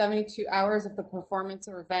within 72 hours of the performance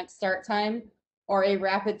or event start time, or a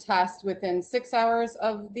rapid test within 6 hours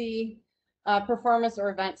of the performance or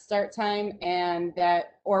event start time, and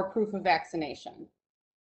that or proof of vaccination.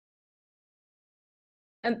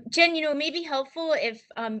 Jen, it may be helpful if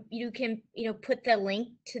you can, put the link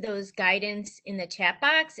to those guidance in the chat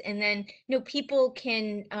box, and then people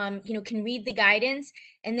can can read the guidance,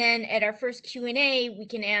 and then at our first Q&A we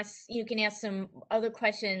can ask some other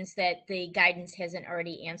questions that the guidance hasn't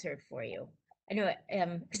already answered for you. I know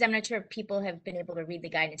because I'm not sure if people have been able to read the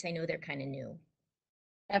guidance. I know they're kind of new.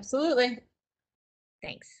 Absolutely.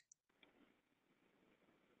 Thanks.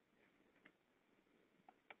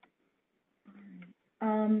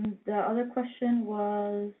 The other question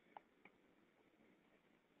was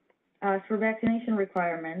for vaccination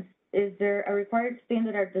requirements. Is there a required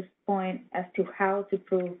standard at this point as to how to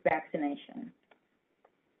prove vaccination?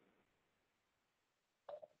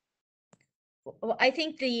 Well, I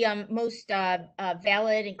think the most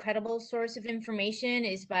valid and credible source of information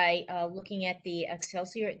is by looking at the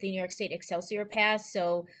New York State Excelsior Pass.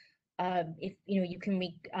 So if you can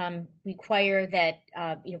require that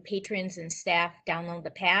patrons and staff download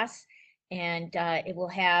the pass, and it will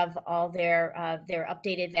have all their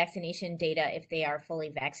updated vaccination data if they are fully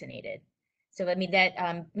vaccinated. So I mean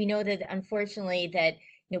that we know that unfortunately that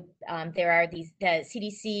there are the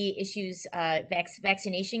CDC issues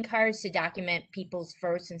vaccination cards to document people's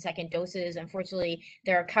first and second doses. Unfortunately,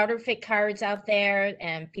 there are counterfeit cards out there,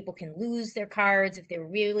 and people can lose their cards. If they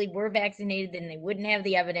really were vaccinated, then they wouldn't have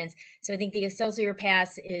the evidence. So I think the Excelsior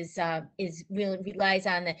Pass is really relies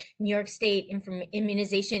on the New York State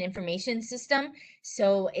Immunization Information System.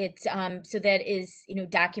 So it's so that is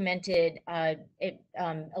documented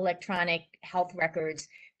electronic health records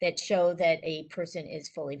that show that a person is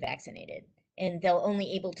fully vaccinated, and they'll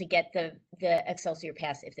only able to get the Excelsior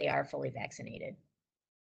Pass if they are fully vaccinated.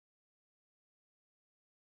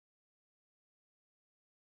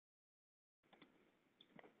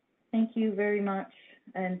 Thank you very much,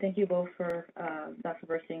 and thank you both for Dr.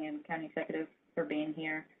 Bursting and County Executive for being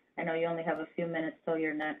here. I know you only have a few minutes till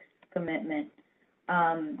your next commitment.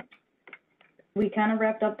 We kind of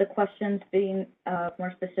wrapped up the questions being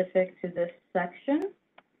more specific to this section.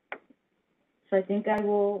 So I think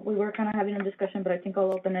we were kind of having a discussion, but I think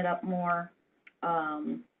I'll open it up more.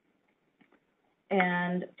 And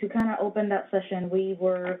to kind of open that session, we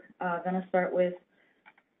were going to start with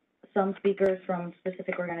some speakers from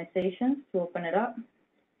specific organizations to open it up.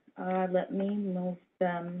 Let me move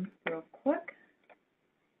them real quick.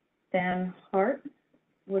 Dan Hart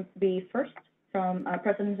would be first, from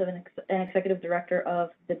President and Executive Director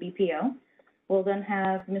of the BPO. We'll then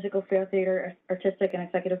have Musical Fair Theater Artistic and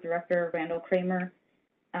Executive Director Randall Kramer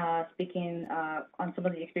speaking on some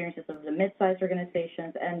of the experiences of the mid-sized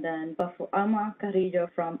organizations, and then Alma Carrillo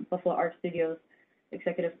from Buffalo Art Studios,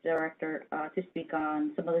 Executive Director, to speak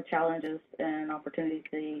on some of the challenges and opportunities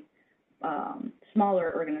the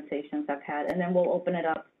smaller organizations have had. And then we'll open it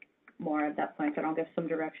up more at that point, and I'll give some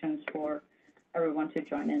directions for everyone to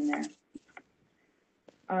join in there.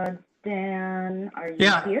 Dan, are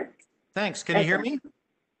you here? Thanks. Can you hear me?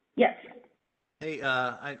 Yes. Hey,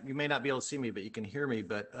 you may not be able to see me, but you can hear me.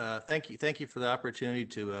 But thank you for the opportunity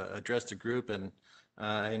to address the group, and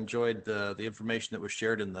I enjoyed the information that was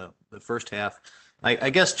shared in the first half. I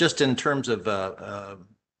guess just in terms of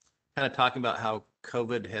kind of talking about how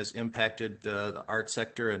COVID has impacted the art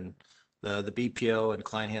sector and the BPO and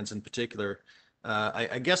client hands in particular,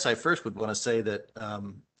 I guess I first would want to say that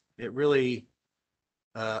it really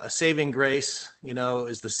a saving grace,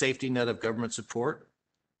 is the safety net of government support.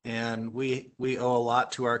 And we owe a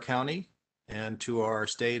lot to our county and to our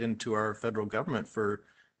state and to our federal government for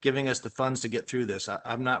giving us the funds to get through this.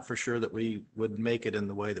 I'm not for sure that we would make it in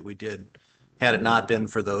the way that we did had it not been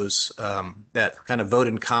for those that kind of vote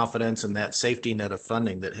in confidence and that safety net of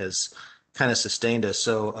funding that has kind of sustained us.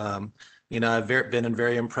 So, I've been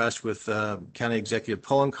very impressed with County Executive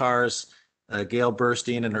Poloncarz. Gail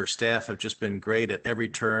Burstein and her staff have just been great at every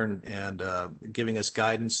turn and giving us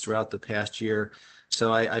guidance throughout the past year.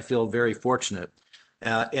 So I feel very fortunate.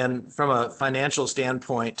 And from a financial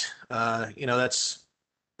standpoint, this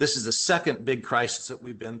is the second big crisis that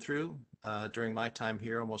we've been through during my time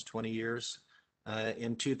here, almost 20 years.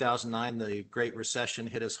 In 2009, the Great Recession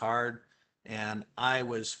hit us hard, and I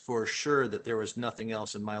was for sure that there was nothing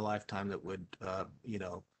else in my lifetime that would,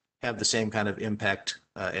 have the same kind of impact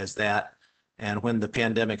as that. And when the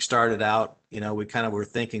pandemic started out, we kind of were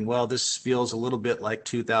thinking, well, this feels a little bit like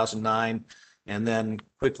 2009. And then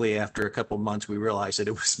quickly after a couple of months, we realized that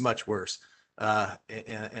it was much worse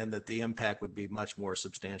and that the impact would be much more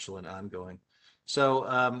substantial and ongoing. So,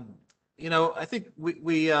 I think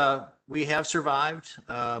we have survived.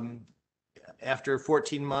 After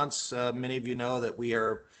 14 months, many of you know that we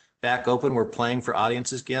are back open, we're playing for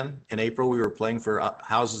audiences again. In April, we were playing for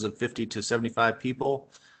houses of 50 to 75 people.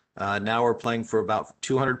 Now we're playing for about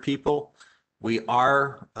 200 people. We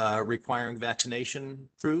are requiring vaccination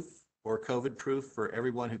proof or COVID proof for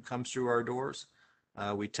everyone who comes through our doors.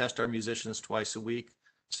 We test our musicians twice a week.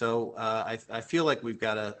 So I feel like we've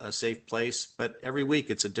got a safe place, but every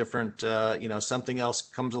week it's a different, something else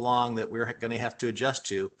comes along that we're going to have to adjust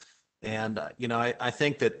to. And, I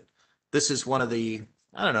think that this is one of the,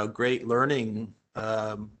 great learning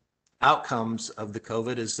outcomes of the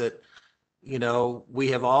COVID is that, we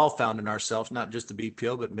have all found in ourselves, not just the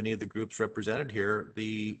BPO, but many of the groups represented here,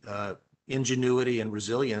 the ingenuity and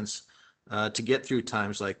resilience to get through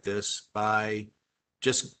times like this by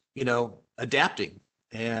just, adapting.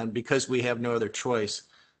 And because we have no other choice.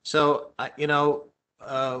 So, BPO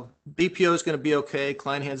is going to be okay.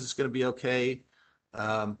 Kleinhans is going to be okay.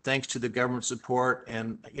 Thanks to the government support.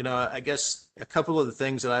 And, I guess a couple of the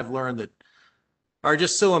things that I've learned that are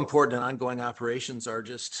just so important in ongoing operations are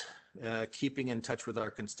just keeping in touch with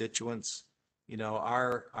our constituents.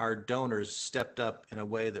 Our donors stepped up in a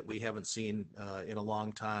way that we haven't seen in a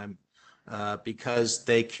long time because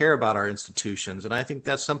they care about our institutions. And I think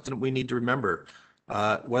that's something that we need to remember.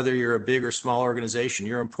 Whether you're a big or small organization,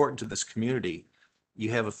 you're important to this community. You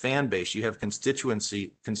have a fan base, you have constituents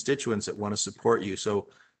that want to support you. So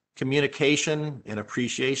communication and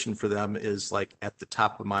appreciation for them is like at the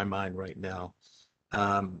top of my mind right now.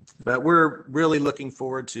 But we're really looking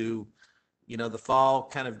forward to, the fall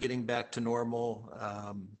kind of getting back to normal,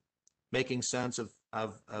 making sense of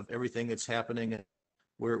everything that's happening.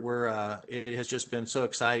 It has just been so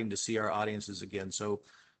exciting to see our audiences again. So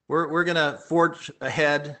we're going to forge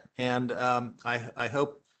ahead, and I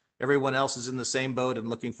hope everyone else is in the same boat and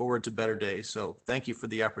looking forward to better days. So thank you for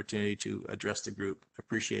the opportunity to address the group.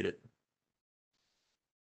 Appreciate it.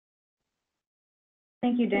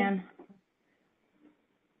 Thank you, Dan.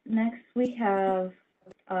 Next, we have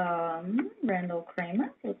Randall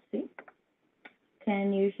Kramer. Let's see.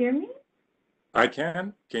 Can you hear me? I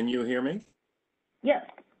can. Can you hear me? Yes.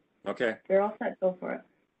 Okay. You're all set. Go for it.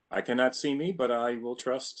 I cannot see me, but I will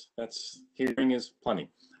trust. Hearing is plenty.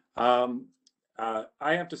 I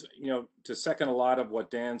have to second a lot of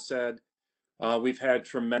what Dan said. We've had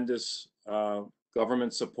tremendous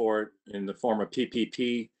government support in the form of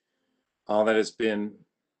PPP that has been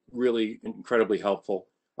really incredibly helpful.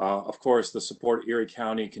 Of course, the support Erie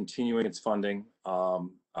County continuing its funding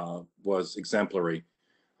was exemplary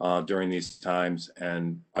during these times,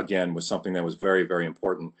 and again was something that was very, very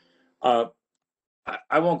important.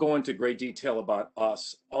 I won't go into great detail about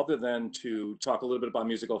us other than to talk a little bit about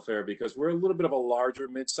Musical Fair because we're a little bit of a larger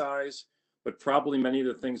midsize, but probably many of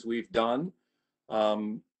the things we've done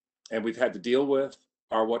and we've had to deal with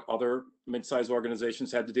are what other midsize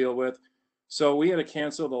organizations had to deal with. So we had to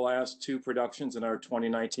cancel the last two productions in our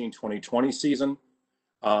 2019-2020 season.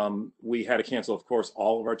 We had to cancel, of course,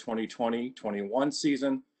 all of our 2020-21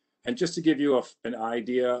 season. And just to give you an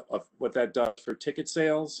idea of what that does for ticket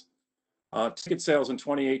sales, ticket sales in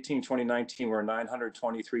 2018-2019 were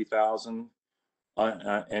 923,000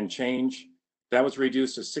 and change. That was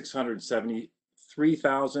reduced to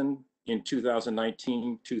 673,000 in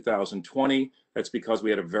 2019-2020. That's because we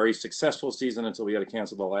had a very successful season until we had to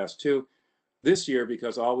cancel the last two. This year,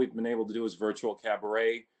 because all we've been able to do is virtual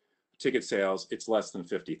cabaret ticket sales, it's less than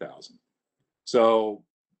 50,000. So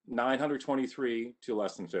 923 to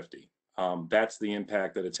less than 50. That's the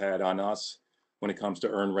impact that it's had on us when it comes to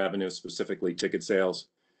earned revenue, specifically ticket sales.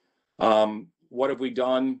 What have we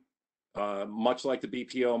done? Much like the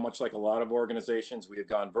BPO, much like a lot of organizations, we have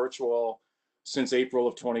gone virtual. Since April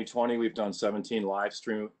of 2020, we've done 17 live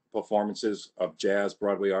stream performances of jazz,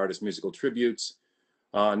 Broadway artists, musical tributes,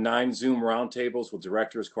 9 Zoom roundtables with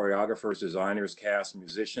directors, choreographers, designers, cast,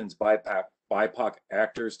 musicians, BIPOC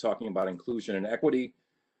actors talking about inclusion and equity.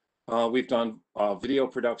 We've done video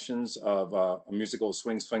productions of a musical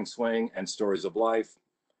Swing, Swing, Swing and Stories of Life.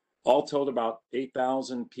 All told, about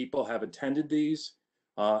 8,000 people have attended these.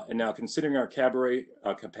 And now considering our cabaret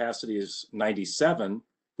capacity is 97,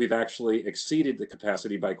 we've actually exceeded the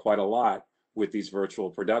capacity by quite a lot with these virtual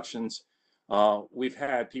productions. We've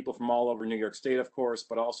had people from all over New York State, of course,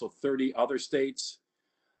 but also 30 other states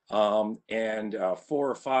and 4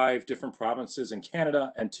 or 5 different provinces in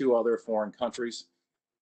Canada and 2 other foreign countries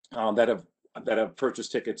that have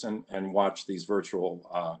purchased tickets and watched these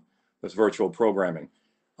virtual this virtual programming.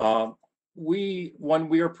 When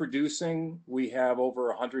we are producing, we have over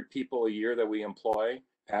 100 people a year that we employ,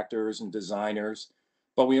 actors and designers,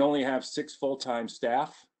 but we only have 6 full-time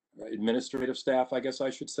staff, administrative staff, I guess I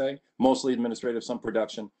should say, mostly administrative, some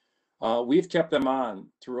production. We've kept them on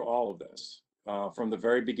through all of this. from the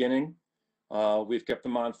very beginning. We've kept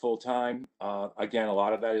them on full time. Again, a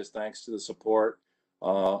lot of that is thanks to the support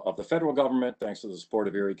of the federal government, thanks to the support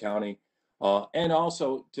of Erie County, and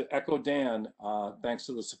also to echo Dan, thanks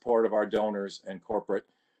to the support of our donors and corporate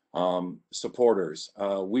supporters.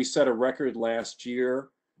 We set a record last year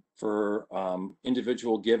for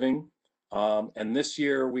individual giving. And this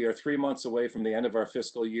year we are 3 months away from the end of our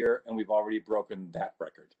fiscal year, and we've already broken that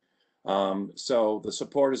record. So the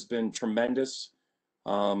support has been tremendous.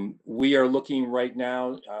 We are looking right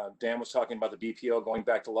now, Dan was talking about the BPO going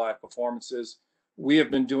back to live performances. We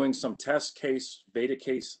have been doing some beta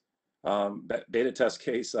test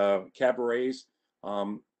case cabarets.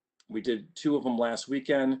 We did 2 of them last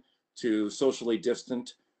weekend to socially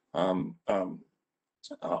distant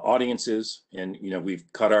audiences. And, you know, we've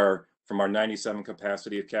cut from our 97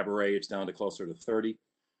 capacity of cabaret, it's down to closer to 30.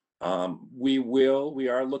 We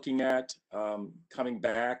are looking at coming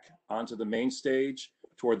back onto the main stage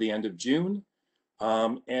toward the end of June.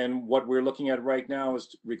 And what we're looking at right now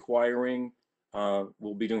is requiring,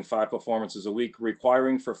 we'll be doing 5 performances a week,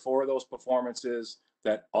 requiring for 4 of those performances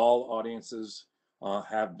that all audiences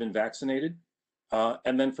have been vaccinated.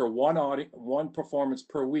 And then for one performance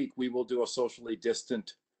per week, we will do a socially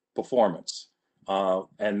distant performance.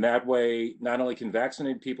 And that way, not only can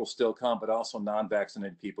vaccinated people still come, but also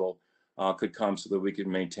non-vaccinated people could come so that we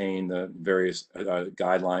can maintain the various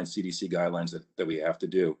guidelines, CDC guidelines that we have to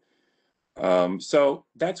do. So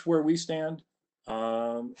that's where we stand.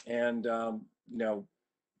 You know,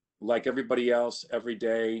 like everybody else, every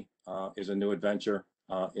day is a new adventure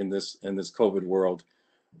in this COVID world.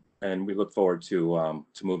 And we look forward to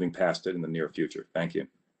moving past it in the near future. Thank you.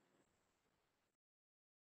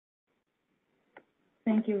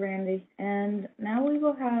 Thank you, Randy. And now we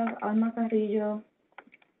will have Alma Carrillo.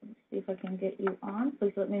 Let's see if I can get you on.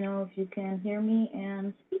 Please let me know if you can hear me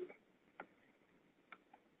and speak.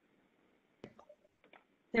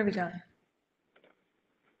 There we go.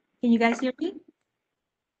 Can you guys hear me?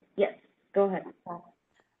 Yes, go ahead.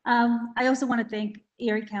 I also want to thank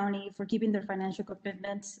Erie County for keeping their financial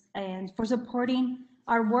commitments and for supporting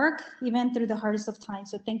our work even through the hardest of times.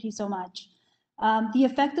 So thank you so much. The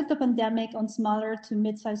effect of the pandemic on smaller to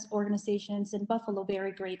mid-sized organizations in Buffalo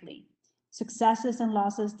vary greatly. Successes and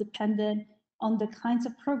losses depended on the kinds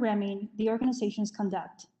of programming the organizations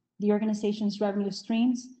conduct, the organization's revenue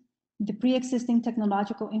streams, the pre-existing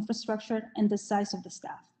technological infrastructure, and the size of the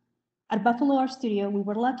staff. At Buffalo Art Studio, we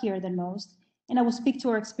were luckier than most, and I will speak to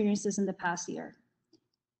our experiences in the past year.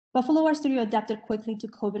 Buffalo Art Studio adapted quickly to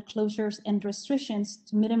COVID closures and restrictions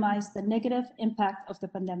to minimize the negative impact of the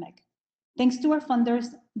pandemic. Thanks to our funders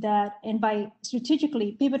and by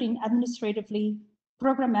strategically pivoting administratively,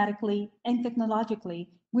 programmatically, and technologically,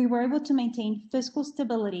 we were able to maintain fiscal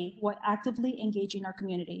stability while actively engaging our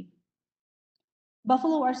community.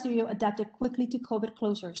 Buffalo Art Studio adapted quickly to COVID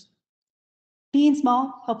closures. Being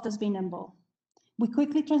small helped us be nimble. We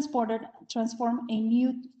quickly transformed a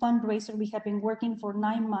new fundraiser we have been working for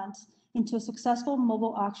 9 months into a successful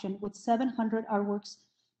mobile auction with 700 artworks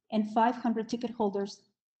and 500 ticket holders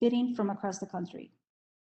bidding from across the country.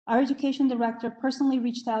 Our education director personally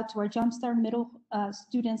reached out to our Jumpstart middle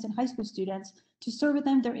students and high school students to serve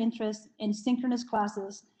them their interest in synchronous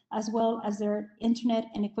classes, as well as their internet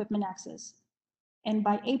and equipment access. And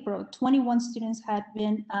by April, 21 students had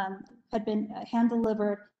been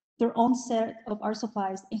hand-delivered their own set of art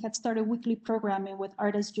supplies and had started weekly programming with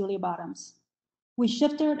artist Julia Bottoms. We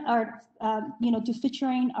shifted our, to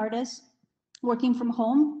featuring artists working from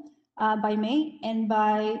home by May, and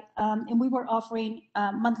we were offering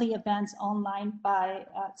monthly events online by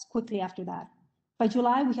quickly after that. By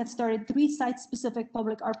July, we had started 3 site-specific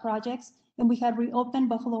public art projects, and we had reopened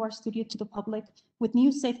Buffalo Art Studio to the public with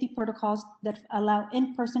new safety protocols that allow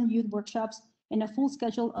in-person youth workshops and a full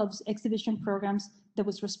schedule of exhibition programs that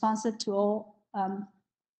was responsive to all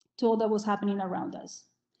that was happening around us.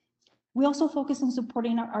 We also focused on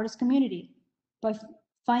supporting our artist community by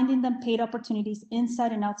finding them paid opportunities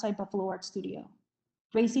inside and outside Buffalo Art Studio,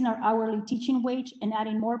 raising our hourly teaching wage and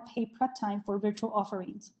adding more paid prep time for virtual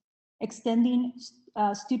offerings, extending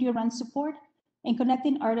studio rent support, and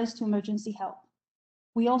connecting artists to emergency help.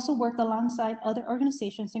 We also worked alongside other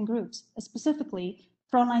organizations and groups, specifically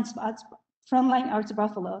Frontline Arts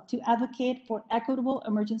Buffalo, to advocate for equitable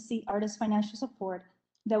emergency artist financial support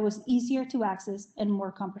that was easier to access and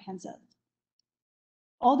more comprehensive.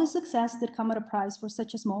 All the success did come at a price for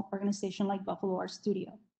such a small organization like Buffalo Art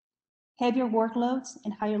Studio: heavier workloads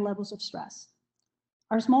and higher levels of stress.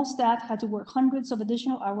 Our small staff had to work hundreds of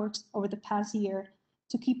additional hours over the past year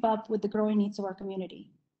to keep up with the growing needs of our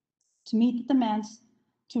community. To meet the demands,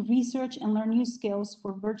 to research and learn new skills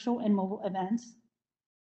for virtual and mobile events,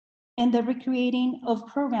 and the recreating of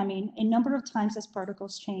programming a number of times as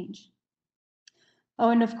protocols change. Oh,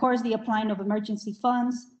 and of course, the applying of emergency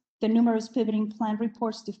funds, the numerous pivoting plan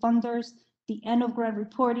reports to funders, the end of grant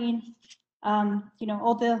reporting,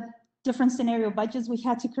 all the different scenario budgets we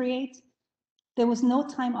had to create. There was no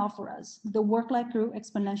time off for us. The workload grew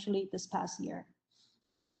exponentially this past year.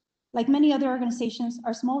 Like many other organizations,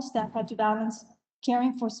 our small staff had to balance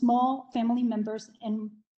caring for small family members and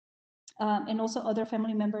also other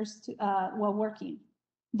family members while working.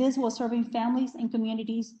 This was serving families and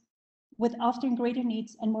communities with often greater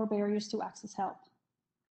needs and more barriers to access help.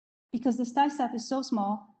 Because the staff is so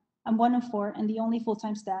small, I'm one of 4 and the only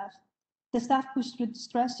full-time staff, the staff pushed through the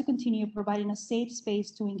stress to continue providing a safe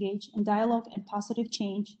space to engage in dialogue and positive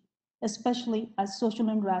change, especially as social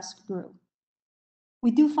unrest grew.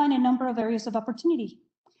 We do find a number of areas of opportunity.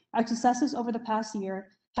 Our successes over the past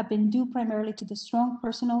year have been due primarily to the strong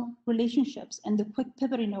personal relationships and the quick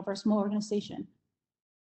pivoting of our small organization.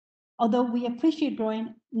 Although we appreciate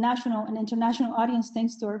growing national and international audience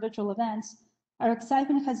thanks to our virtual events, our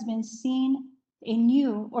excitement has been seeing a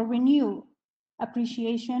new or renewed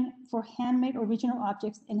appreciation for handmade original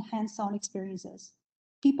objects and hands-on experiences.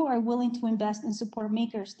 People are willing to invest and support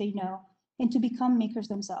makers they know and to become makers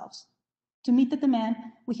themselves. To meet the demand,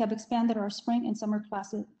 we have expanded our spring and summer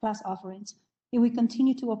class offerings, and we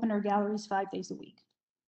continue to open our galleries 5 days a week.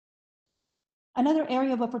 Another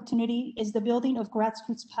area of opportunity is the building of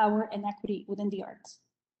grassroots power and equity within the arts.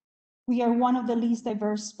 We are one of the least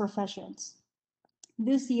diverse professions.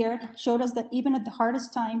 This year showed us that even at the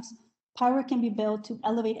hardest times, power can be built to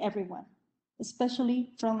elevate everyone, especially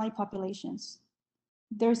frontline populations.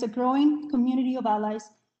 There's a growing community of allies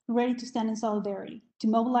ready to stand in solidarity, to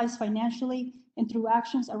mobilize financially and through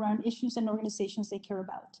actions around issues and organizations they care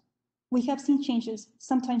about. We have seen changes,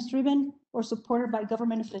 sometimes driven or supported by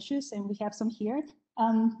government officials, and we have some here.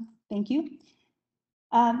 Thank you.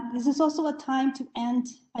 This is also a time to end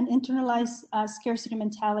an internalized scarcity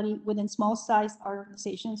mentality within small-sized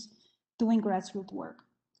organizations doing grassroots work,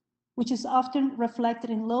 which is often reflected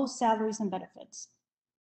in low salaries and benefits.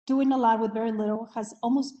 Doing a lot with very little has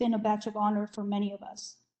almost been a badge of honor for many of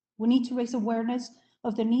us. We need to raise awareness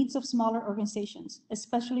of the needs of smaller organizations,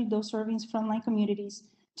 especially those serving frontline communities,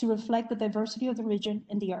 to reflect the diversity of the region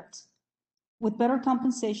and the arts. With better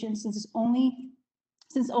compensation, since only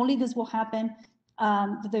this will happen,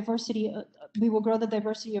 we will grow the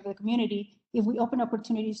diversity of the community if we open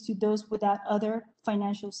opportunities to those without other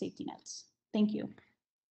financial safety nets. Thank you.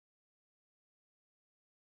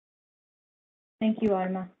 Thank you,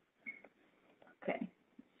 Alma. Okay,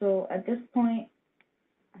 so at this point,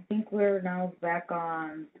 I think we're now back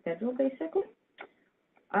on schedule, basically.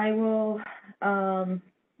 I will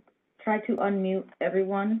try to unmute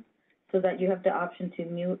everyone so that you have the option to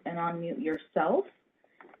mute and unmute yourself.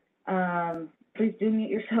 Please do mute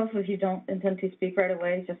yourself if you don't intend to speak right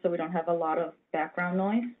away, just so we don't have a lot of background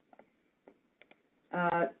noise.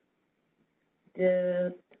 Let's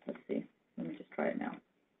see, let me just try it now.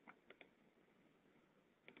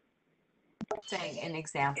 Saying an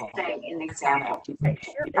example. If you may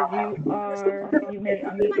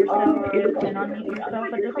unmute yourself and unmute yourself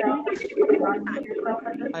at this point.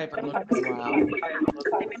 I haven't looked in a while.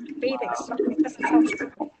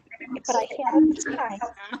 But I had it time.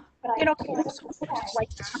 But I don't know like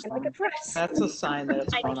the dress. That's a sign that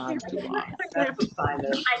it's gone on too long. That's a sign that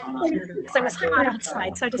it's gone on. Because I was hot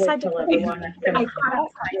outside, so I decided to put it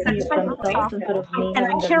and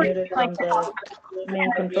I carried it like the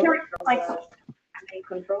main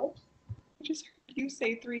control. Just you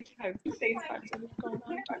say 3 times. You say 5 times. It's going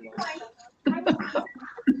on too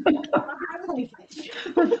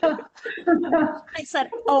long. I said,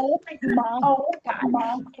 oh,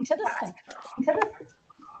 mom, into this thing.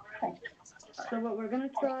 So what we're going to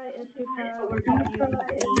try is to have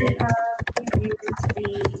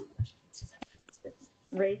the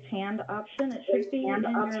raise hand option. It should be in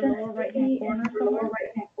your lower right-hand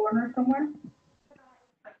corner somewhere.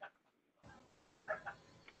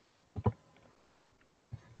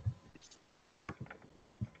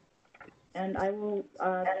 And I will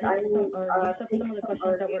use up some of the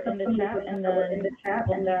questions that were in the chat,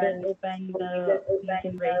 and then we'll bang the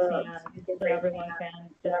meeting raise hand so everyone can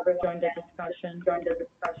just join the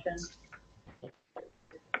discussion.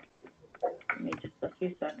 Give me just a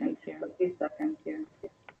few seconds here.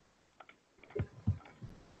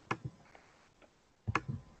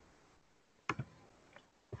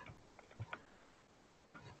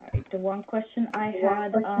 The one question I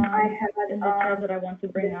had in the chat that I want to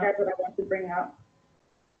bring up.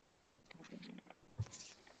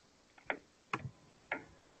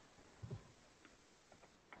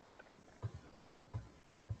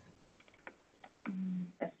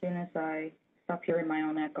 I stop hearing my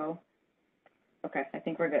own echo. Okay, I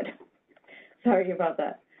think we're good. Sorry about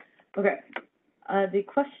that. Okay, the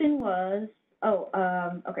question was,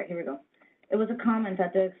 okay, here we go. It was a comment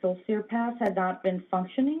that the Excelsior Pass had not been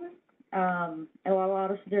functioning. A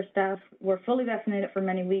lot of their staff were fully vaccinated for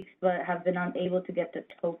many weeks, but have been unable to get the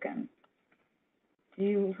token. Do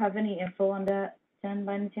you have any info on that, Jen,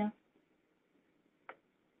 by any chance?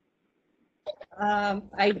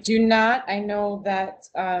 I do not. I know that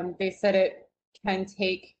they said it can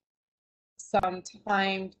take some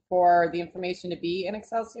time for the information to be in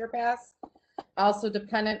Excelsior Pass. Also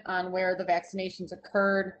dependent on where the vaccinations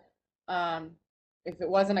occurred. If it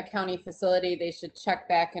wasn't a county facility, they should check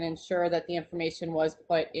back and ensure that the information was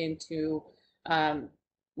put into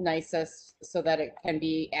NYSCA so that it can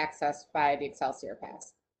be accessed by the Excelsior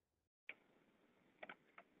Pass.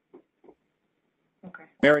 Okay.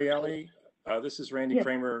 Mary Ellie, this is Randy Yes.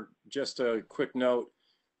 Kramer. Just a quick note.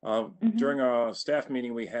 During a staff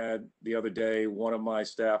meeting we had the other day, one of my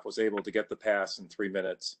staff was able to get the pass in 3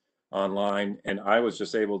 minutes online, and I was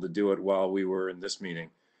just able to do it while we were in this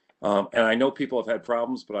meeting. And I know people have had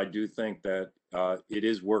problems, but I do think that it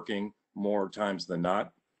is working more times than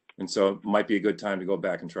not. And so it might be a good time to go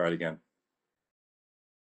back and try it again.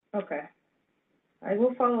 Okay. I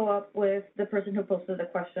will follow up with the person who posted the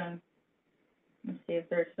question and see if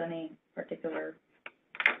there's any particular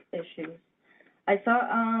issues. I saw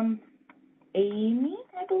Amy,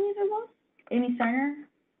 I believe it was. Amy Steiner.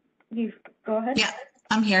 You go ahead. Yeah,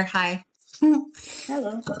 I'm here. Hi.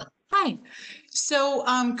 Hello. Hi. So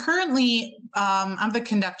currently, I'm the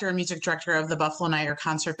conductor and music director of the Buffalo Niagara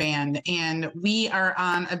Concert Band, and we are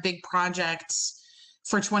on a big project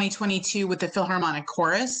for 2022 with the Philharmonic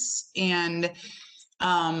Chorus. And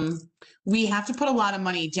we have to put a lot of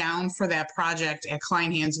money down for that project at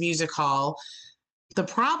Kleinhans Music Hall. The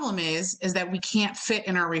problem is that we can't fit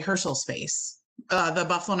in our rehearsal space, the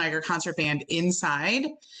Buffalo Niagara Concert Band inside.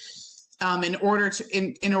 In order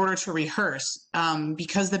to rehearse,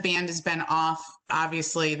 because the band has been off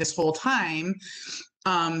obviously this whole time,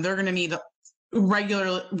 they're going to need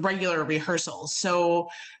regular rehearsals. So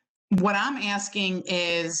what I'm asking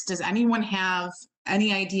is, does anyone have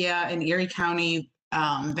any idea in Erie County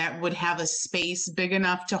that would have a space big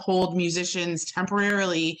enough to hold musicians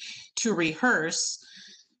temporarily to rehearse?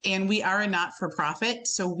 And we are a not-for-profit,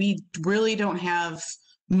 so we really don't have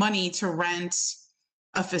money to rent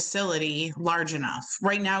a facility large enough.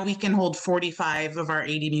 Right now, we can hold 45 of our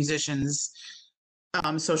 80 musicians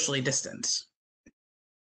socially distanced.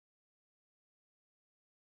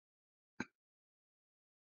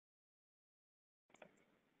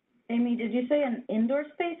 Amy, did you say an indoor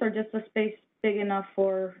space or just a space big enough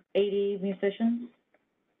for 80 musicians?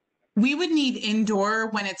 We would need indoor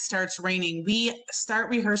when it starts raining. We start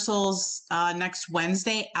rehearsals next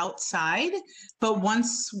Wednesday outside, but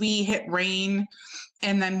once we hit rain,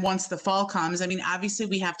 and then once the fall comes, I mean, obviously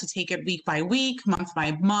we have to take it week by week, month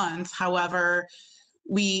by month. However,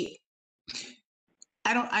 I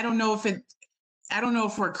don't know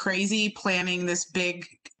if we're crazy planning this big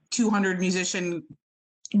 200 musician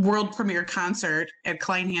world premiere concert at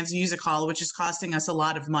Kleinhans Music Hall, which is costing us a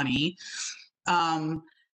lot of money,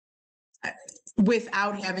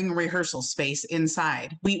 without having a rehearsal space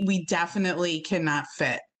inside. We definitely cannot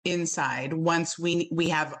fit inside once we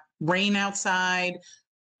have rain outside,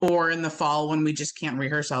 or in the fall when we just can't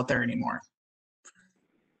rehearse out there anymore.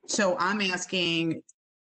 So I'm asking,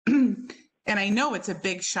 and I know it's a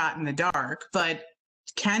big shot in the dark, but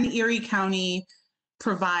can Erie County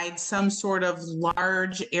provide some sort of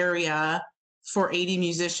large area for 80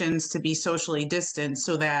 musicians to be socially distanced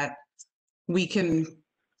so that we can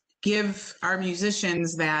give our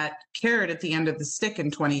musicians that carrot at the end of the stick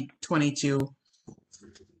in 2022?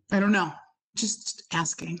 I don't know, just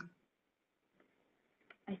asking.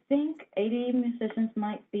 I think 80 musicians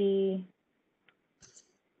might be,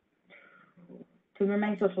 to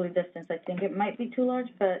remain socially distanced, I think it might be too large,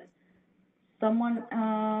 but someone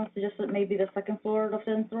suggested maybe the second floor of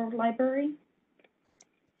the Innsbruck Library.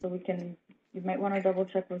 So you might want to double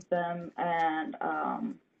check with them. And I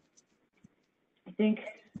think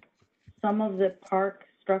some of the park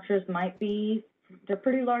structures they're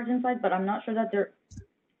pretty large inside, but I'm not sure that they're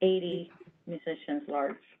 80 musicians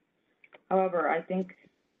large. However, I think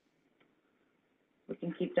we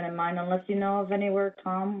can keep that in mind, unless you know of anywhere,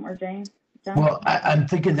 Tom or Jane. Well, I'm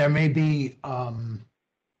thinking there may be, I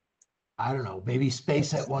don't know, maybe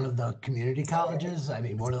space at one of the community colleges. I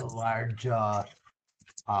mean, one of the large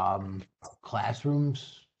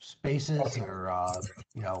classrooms spaces, or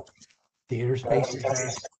theater spaces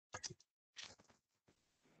there.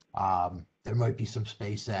 There might be some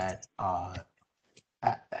space at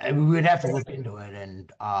we would have to look into it,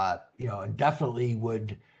 and definitely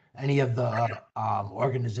would any of the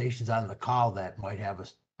organizations on the call that might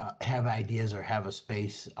have ideas or have a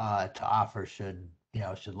space to offer should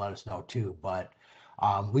let us know too. But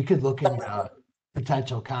we could look into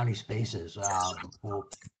potential county spaces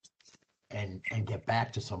and get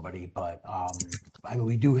back to somebody. But I mean,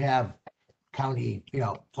 we do have county,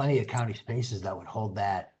 plenty of county spaces that would hold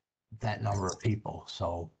that number of people.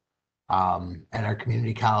 So at our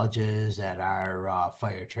community colleges, at our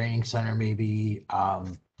fire training center, maybe.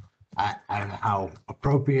 I don't know how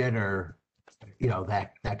appropriate or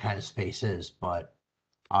that kind of space is, but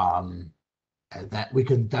that we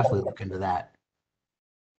could definitely look into that.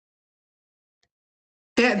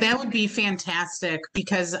 That would be fantastic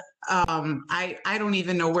because I don't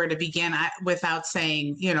even know where to begin without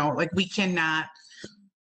saying, like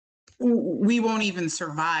we won't even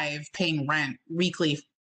survive paying rent weekly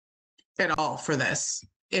at all for this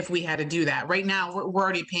if we had to do that. Right now, we're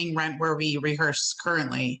already paying rent where we rehearse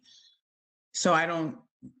currently. So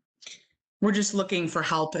we're just looking for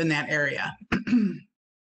help in that area.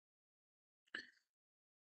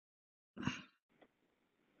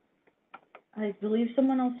 I believe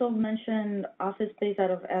someone also mentioned office space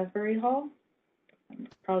out of Asbury Hall. I'm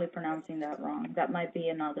probably pronouncing that wrong. That might be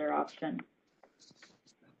another option.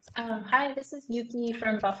 Hi, this is Yuki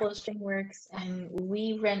from Buffalo String Works, and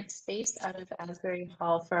we rent space out of Asbury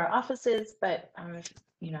Hall for our offices, but I'm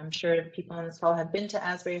sure people in this hall have been to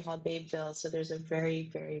Asbury Hall, Babeville, so there's a very,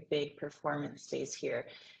 very big performance space here.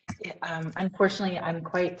 Unfortunately, I'm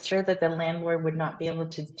quite sure that the landlord would not be able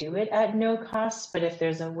to do it at no cost, but if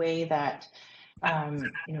there's a way that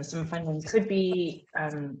some funding could be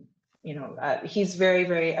he's very,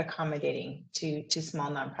 very accommodating to small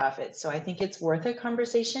nonprofits. So I think it's worth a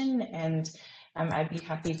conversation, and I'd be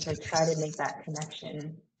happy to try to make that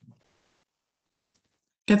connection.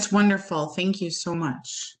 That's wonderful. Thank you so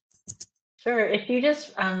much. Sure. If you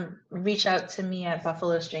just reach out to me at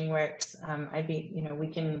Buffalo String Works, we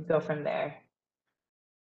can go from there.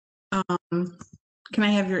 Can I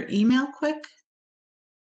have your email quick?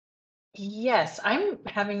 Yes, I'm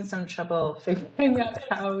having some trouble figuring out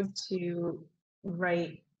how to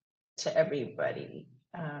write to everybody.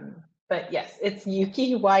 But yes, it's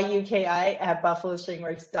Yuki, Y-U-K-I, at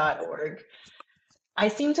buffalostringworks.org. I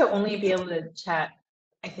seem to only be able to chat,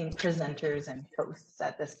 I think, presenters and hosts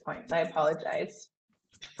at this point. So I apologize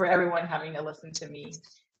for everyone having to listen to me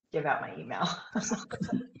give out my email.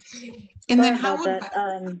 And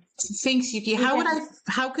then thanks, Yuki.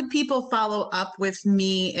 How could people follow up with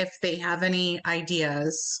me if they have any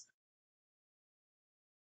ideas?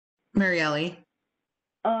 Marielle.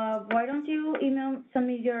 Why don't you send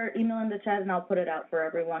me your email in the chat, and I'll put it out for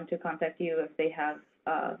everyone to contact you if they have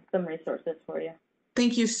some resources for you.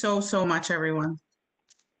 Thank you so much, everyone.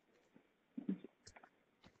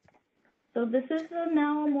 So this is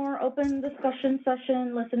now a more open discussion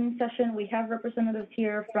session, listening session. We have representatives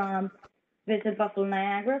here from Visit Buffalo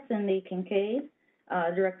Niagara, Cindy Kincaid,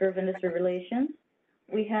 Director of Industry Relations.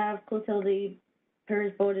 We have Clotilde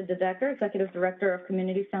Perez-Bode-Decker, Executive Director of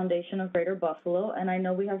Community Foundation of Greater Buffalo, and I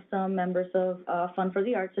know we have some members of Fund for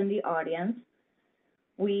the Arts in the audience.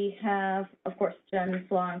 We have, of course, Jen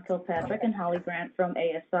Sloan-Kilpatrick and Holly Grant from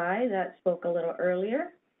ASI that spoke a little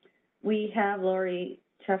earlier. We have Lori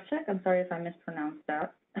Chevchik, I'm sorry if I mispronounced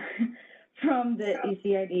that, from the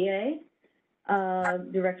ECIDA,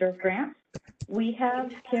 Director of Grants. We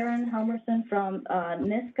have Karen Helmerson from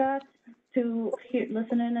NYSCA to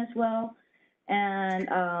listen in as well.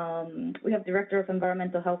 And we have Director of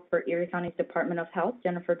Environmental Health for Erie County's Department of Health,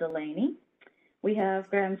 Jennifer Delaney. We have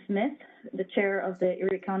Graham Smith, the Chair of the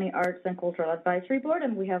Erie County Arts and Cultural Advisory Board,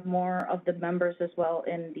 and we have more of the members as well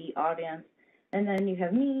in the audience. And then you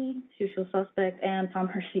have me, usual suspect, and Tom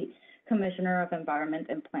Hershey, Commissioner of Environment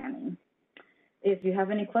and Planning. If you have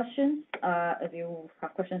any questions, if you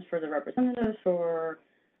have questions for the representatives or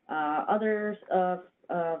others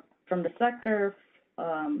from the sector,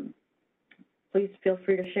 please feel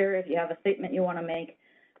free to share. If you have a statement you want to make,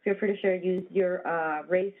 feel free to share. Use your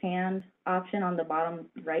raise hand option on the bottom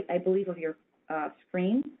right, I believe, of your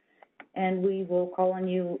screen, and we will call on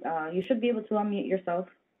you. You should be able to unmute yourself,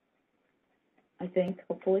 I think,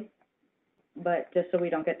 hopefully, but just so we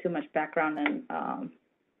don't get too much background and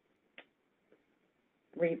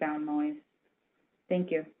rebound noise. Thank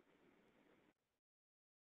you.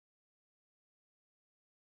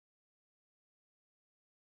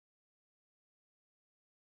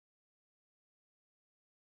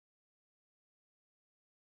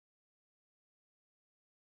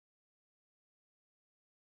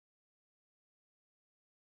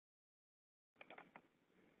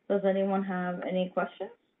 Does anyone have any questions?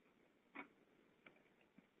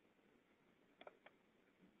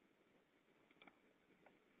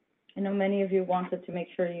 I know many of you wanted to make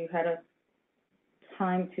sure you had a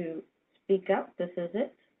time to speak up. This is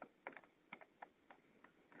it.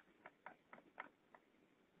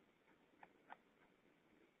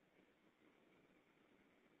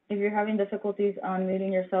 If you're having difficulties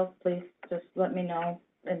unmuting yourself, please just let me know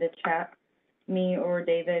in the chat, me or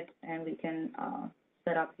David, and we can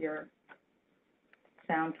set up your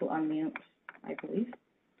sound to unmute, I believe.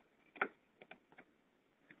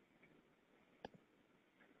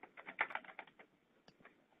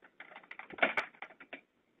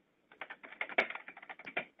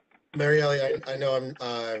 Mary Ellie, I know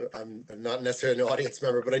I'm not necessarily an audience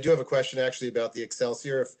member, but I do have a question actually about the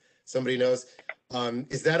Excelsior, if somebody knows.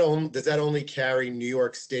 Does that only carry New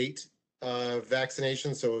York State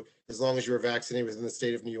vaccination? So as long as you were vaccinated within the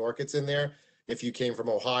state of New York, it's in there. If you came from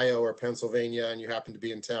Ohio or Pennsylvania and you happen to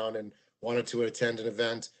be in town and wanted to attend an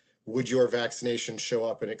event, would your vaccination show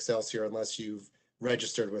up in Excelsior unless you've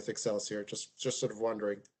registered with Excelsior? Just sort of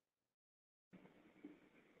wondering.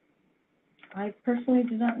 I personally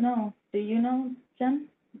do not know. Do you know, Jen?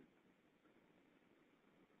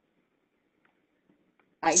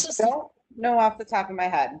 I don't know off the top of my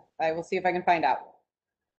head. I will see if I can find out.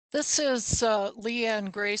 This is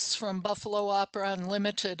Leanne Grace from Buffalo Opera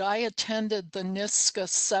Unlimited. I attended the NYSCA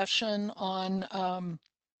session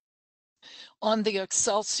on the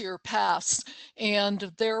Excelsior Pass,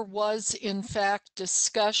 and there was in fact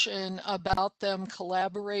discussion about them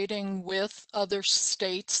collaborating with other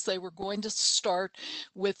states. They were going to start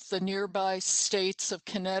with the nearby states of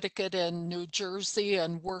Connecticut and New Jersey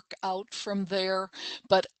and work out from there,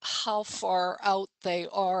 but how far out they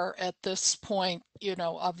are at this point, you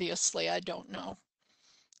know, obviously I don't know.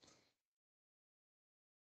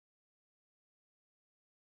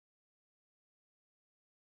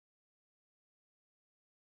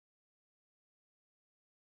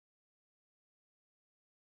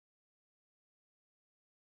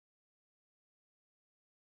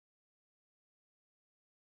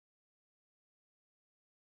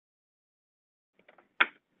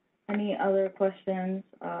 Any other questions,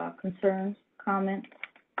 concerns, comments?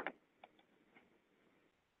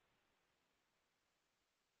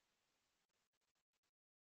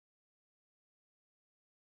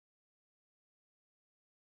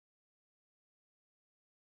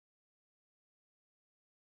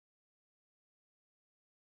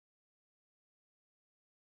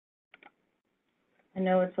 I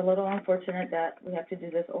know it's a little unfortunate that we have to do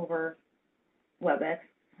this over WebEx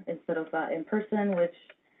instead of in person, which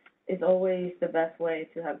is always the best way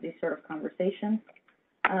to have these sort of conversations.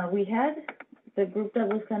 We had the group that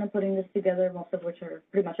was kind of putting this together, most of which are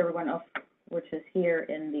pretty much everyone else, which is here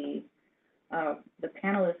in the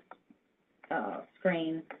panelist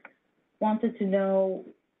screen, wanted to know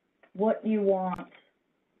what you want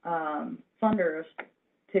funders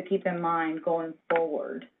to keep in mind going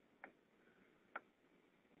forward.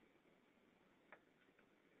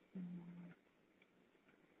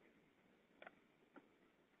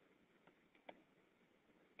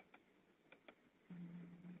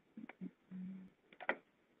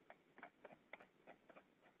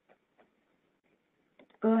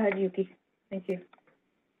 Go ahead, Yuki. Thank you.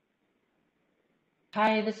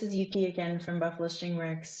 Hi, this is Yuki again from Buffalo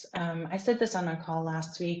Stringworks. I said this on a call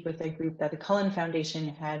last week with a group that the Cullen Foundation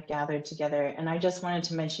had gathered together, and I just wanted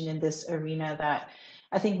to mention in this arena that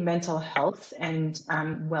I think mental health and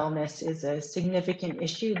wellness is a significant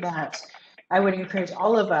issue that I would encourage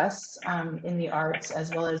all of us in the arts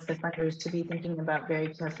as well as the funders to be thinking about very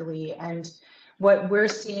carefully. And what we're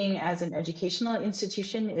seeing as an educational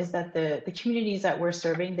institution is that the communities that we're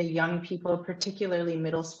serving, the young people, particularly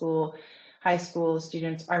middle school, high school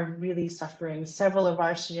students, are really suffering. Several of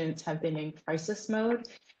our students have been in crisis mode,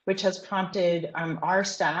 which has prompted our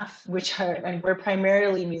staff, and we're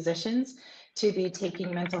primarily musicians, to be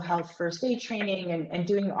taking mental health first aid training and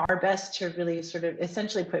doing our best to really sort of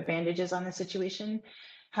essentially put bandages on the situation.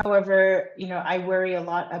 However, you know, I worry a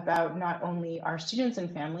lot about not only our students and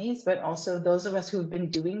families, but also those of us who have been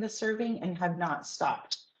doing the serving and have not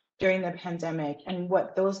stopped during the pandemic, and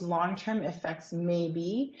what those long-term effects may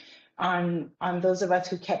be on those of us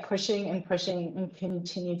who kept pushing and pushing and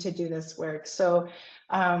continue to do this work. So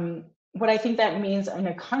what I think that means in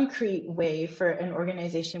a concrete way for an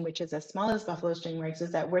organization which is as small as Buffalo Stringworks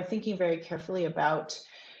is that we're thinking very carefully about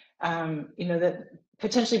you know, that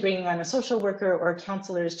potentially bringing on a social worker or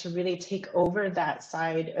counselors to really take over that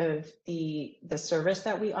side of the service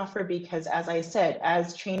that we offer, because as I said,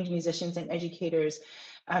 as trained musicians and educators,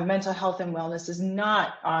 mental health and wellness is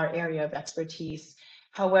not our area of expertise.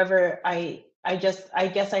 However, I guess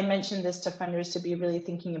I mentioned this to funders to be really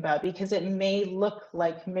thinking about, because it may look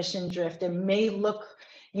like mission drift. It may look,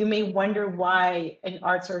 you may wonder why an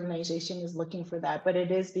arts organization is looking for that, but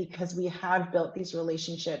it is because we have built these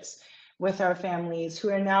relationships with our families who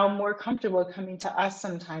are now more comfortable coming to us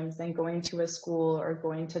sometimes than going to a school or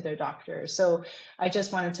going to their doctor. So I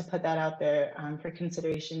just wanted to put that out there for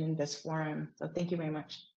consideration in this forum. So thank you very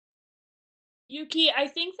much. Yuki, I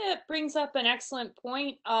think that brings up an excellent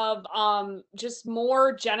point of just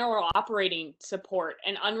more general operating support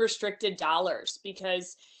and unrestricted dollars,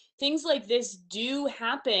 because things like this do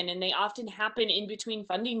happen, and they often happen in between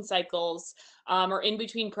funding cycles or in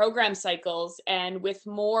between program cycles. And with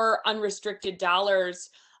more unrestricted dollars,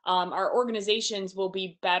 our organizations will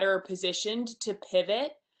be better positioned to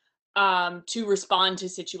pivot to respond to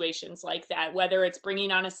situations like that, whether it's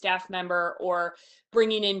bringing on a staff member or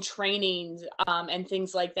bringing in trainings and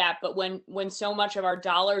things like that. But when so much of our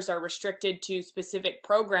dollars are restricted to specific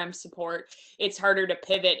program support, it's harder to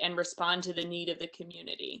pivot and respond to the need of the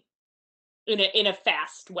community in a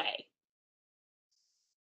fast way.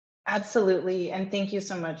 Absolutely. And thank you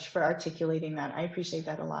so much for articulating that. I appreciate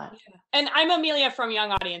that a lot. Yeah. And I'm Amelia from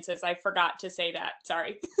Young Audiences. I forgot to say that.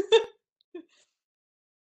 Sorry.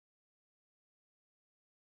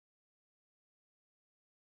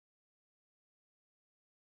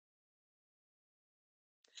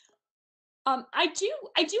 I do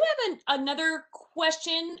have another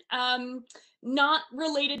question, not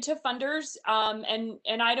related to funders,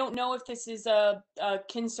 and I don't know if this is a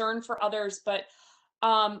concern for others, but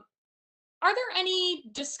are there any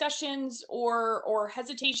discussions or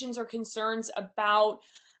hesitations or concerns about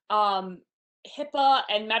HIPAA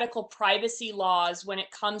and medical privacy laws when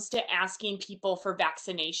it comes to asking people for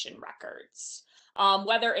vaccination records,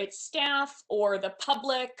 whether it's staff or the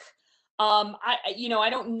public? I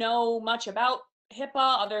don't know much about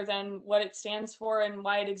HIPAA other than what it stands for and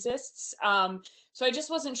why it exists. So I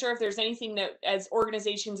just wasn't sure if there's anything that, as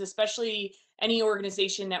organizations, especially any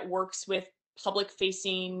organization that works with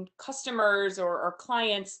public-facing customers or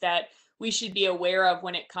clients, that we should be aware of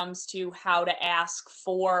when it comes to how to ask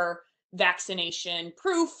for vaccination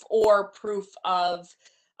proof or proof of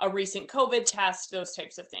a recent COVID test, those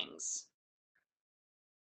types of things.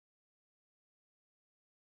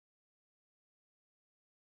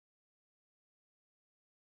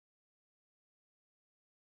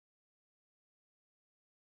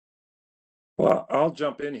 Well, I'll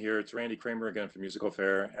jump in here. It's Randy Kramer again from Musical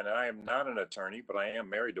Fair, and I am not an attorney, but I am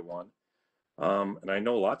married to one, and I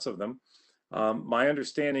know lots of them. My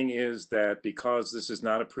understanding is that because this is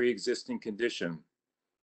not a pre-existing condition,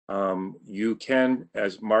 you can,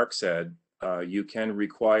 as Mark said, you can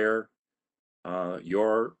require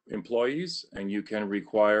your employees and you can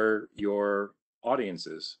require your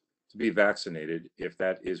audiences to be vaccinated if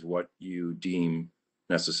that is what you deem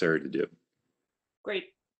necessary to do. Great.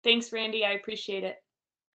 Thanks, Randy. I appreciate it.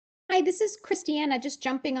 Hi, this is Christiana, just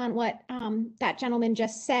jumping on what that gentleman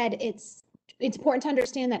just said. It's important to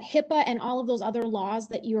understand that HIPAA and all of those other laws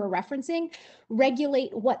that you are referencing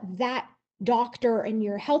regulate what that doctor and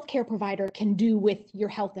your healthcare provider can do with your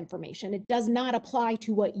health information. It does not apply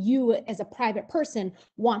to what you as a private person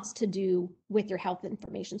wants to do with your health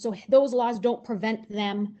information. So those laws don't prevent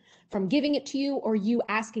them from giving it to you or you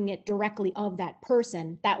asking it directly of that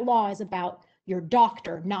person. That law is about your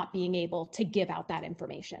doctor not being able to give out that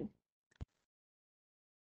information.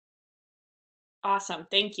 Awesome.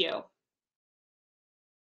 Thank you.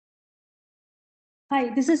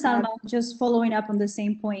 Hi, this is Alma, just following up on the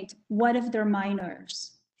same point. What if they're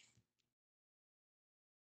minors?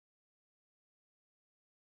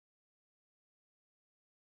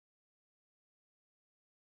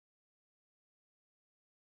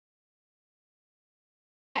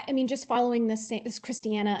 I mean, just following the same, this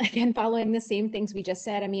Christiana, again, following the same things we just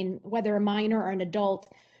said. I mean, whether a minor or an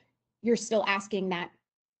adult, you're still asking that,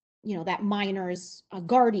 that minor's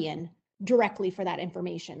guardian directly for that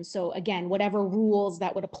information. So again, whatever rules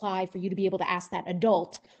that would apply for you to be able to ask that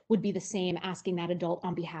adult would be the same asking that adult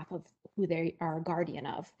on behalf of who they are a guardian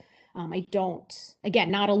of. I don't,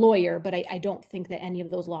 again, not a lawyer, but I don't think that any of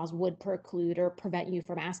those laws would preclude or prevent you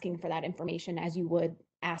from asking for that information as you would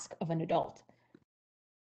ask of an adult.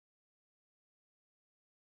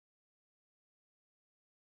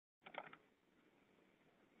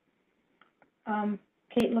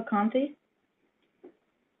 Kate LeConte,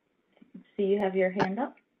 see you have your hand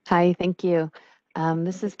up. Hi, thank you.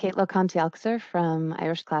 This is Kate LeConte-Alxer from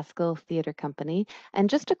Irish Classical Theatre Company. And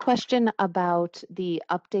just a question about the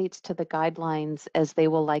updates to the guidelines as they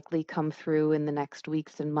will likely come through in the next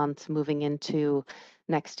weeks and months moving into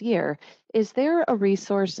next year. Is there a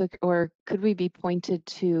resource or could we be pointed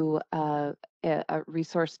to a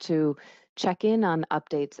resource to check in on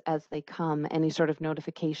updates as they come, any sort of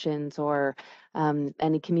notifications or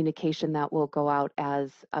any communication that will go out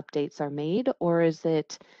as updates are made? Or is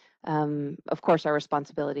it, of course, our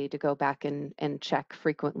responsibility to go back and check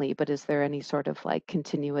frequently, but is there any sort of like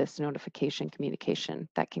continuous notification communication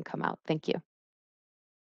that can come out? Thank you.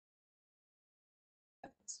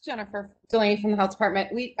 It's Jennifer Delaney from the Health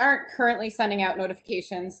Department. We aren't currently sending out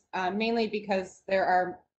notifications, mainly because there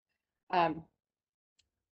are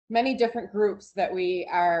many different groups that we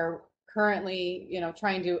are currently,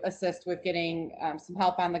 trying to assist with getting some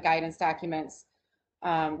help on the guidance documents.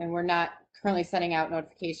 And we're not currently sending out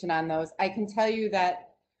notification on those. I can tell you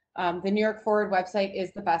that the New York Forward website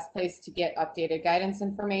is the best place to get updated guidance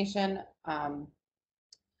information.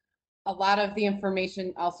 A lot of the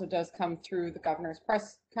information also does come through the governor's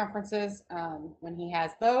press conferences when he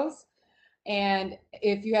has those. And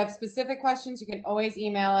if you have specific questions, you can always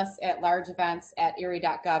email us at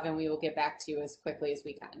largeevents@erie.gov and we will get back to you as quickly as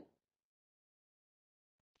we can.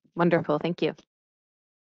 Wonderful, thank you.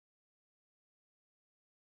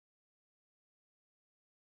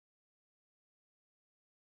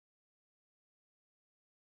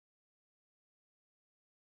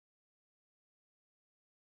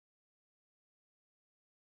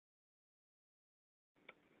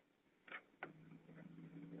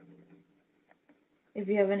 If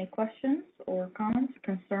you have any questions or comments,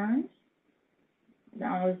 concerns,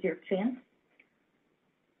 now is your chance.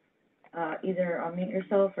 Either unmute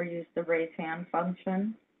yourself or use the raise hand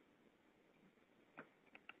function.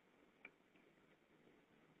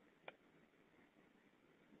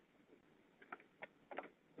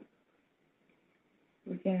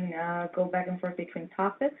 We can go back and forth between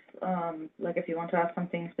topics. Like if you want to ask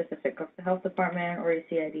something specific of the health department or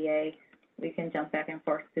ECIDA, we can jump back and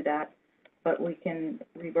forth to that. But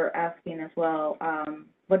we were asking as well,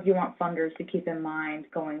 what do you want funders to keep in mind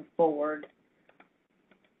going forward,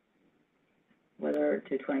 whether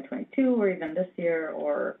to 2022 or even this year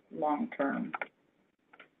or long term?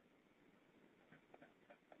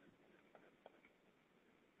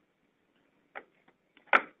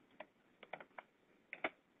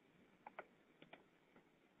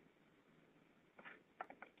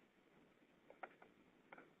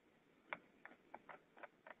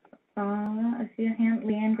 I see a hand,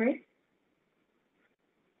 Leanne Grace.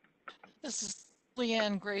 This is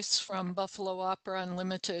Leanne Grace from Buffalo Opera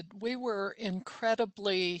Unlimited. We were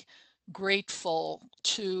incredibly grateful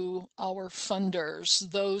to our funders,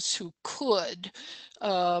 those who could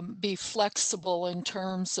be flexible in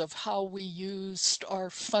terms of how we used our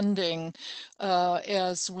funding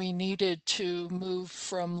as we needed to move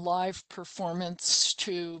from live performance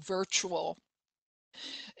to virtual.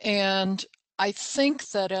 And I think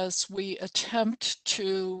that as we attempt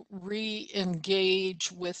to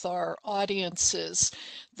re-engage with our audiences,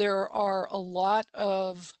 there are a lot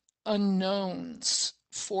of unknowns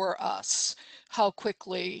for us. How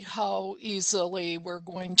quickly, how easily we're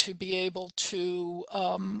going to be able to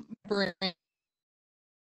bring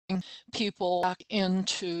people back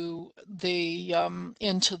into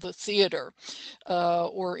the theater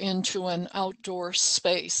or into an outdoor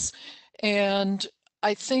space. And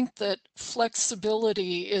I think that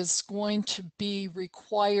flexibility is going to be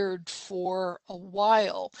required for a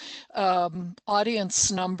while.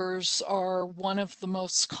 Audience numbers are one of the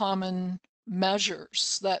most common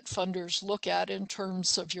measures that funders look at in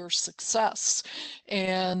terms of your success.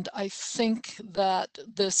 And I think that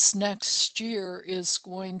this next year is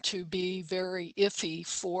going to be very iffy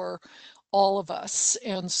for all of us.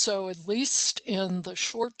 And so at least in the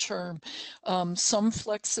short term, some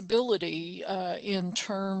flexibility in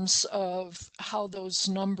terms of how those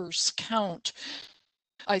numbers count,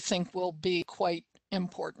 I think will be quite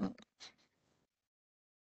important.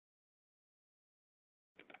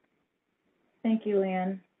 Thank you,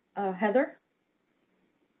 Leanne. Heather?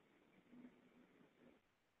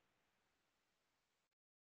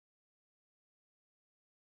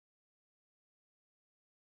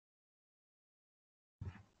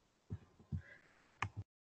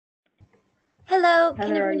 Hello, can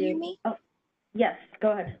Heather, everyone hear me? Oh, yes,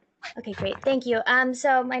 go ahead. Okay, great, thank you.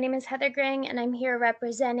 So my name is Heather Gring, and I'm here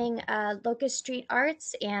representing Locust Street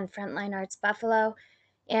Arts and Frontline Arts Buffalo.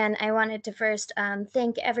 And I wanted to first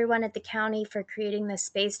thank everyone at the county for creating this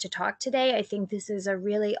space to talk today. I think this is a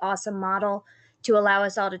really awesome model to allow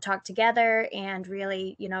us all to talk together and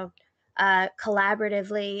really,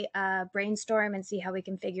 collaboratively brainstorm and see how we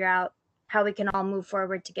can figure out how we can all move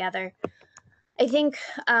forward together. I think,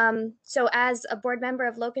 so as a board member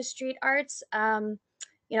of Locust Street Arts,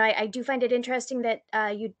 I do find it interesting that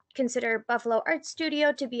you consider Buffalo Arts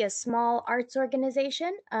Studio to be a small arts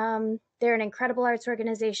organization. They're an incredible arts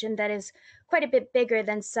organization that is quite a bit bigger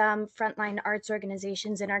than some frontline arts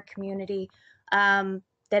organizations in our community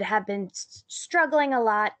that have been struggling a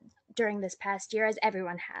lot during this past year, as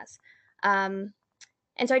everyone has.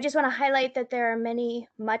 And so I just want to highlight that there are many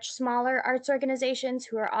much smaller arts organizations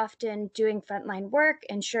who are often doing frontline work,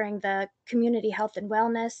 ensuring the community health and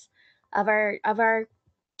wellness of our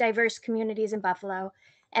diverse communities in Buffalo.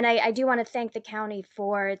 And I do want to thank the county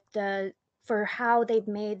for how they've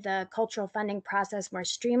made the cultural funding process more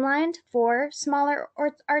streamlined for smaller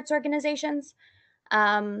arts organizations.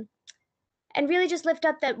 And really just lift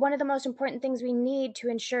up that one of the most important things we need to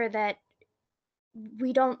ensure that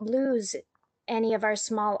we don't lose any of our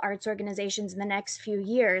small arts organizations in the next few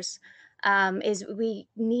years is we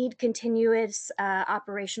need continuous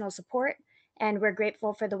operational support, and we're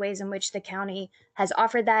grateful for the ways in which the county has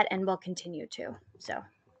offered that and will continue to. So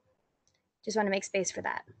just want to make space for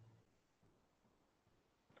that.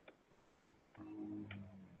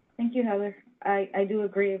 Thank you, Heather. I do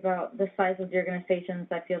agree about the size of the organizations.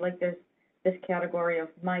 I feel like there's this category of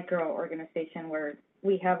micro organization where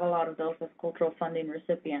we have a lot of those as cultural funding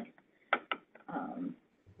recipients.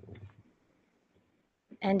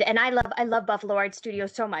 And I love Buffalo Art Studio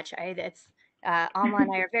so much. It's Alma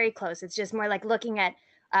and I are very close. It's just more like looking at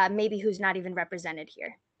maybe who's not even represented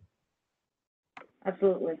here.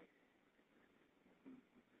 Absolutely.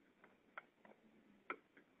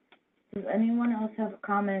 Does anyone else have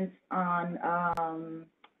comments on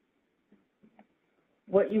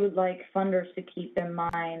what you would like funders to keep in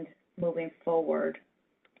mind moving forward?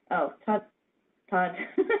 Oh, Todd.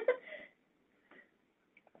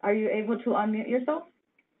 Are you able to unmute yourself?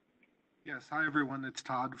 Yes, hi everyone, it's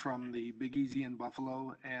Todd from the Big Easy in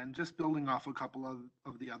Buffalo, and just building off a couple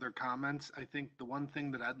of the other comments, I think the one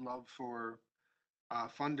thing that I'd love for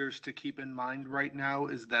funders to keep in mind right now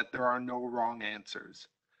is that there are no wrong answers.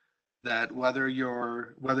 That whether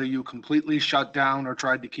you completely shut down or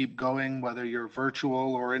tried to keep going, whether you're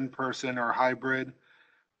virtual or in person or hybrid,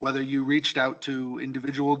 whether you reached out to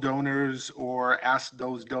individual donors or asked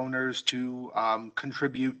those donors to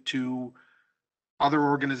contribute to other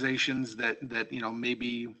organizations that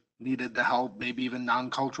maybe needed the help, maybe even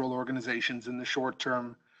non-cultural organizations in the short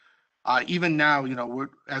term. Even now,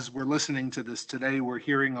 as we're listening to this today, we're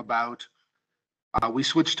hearing about we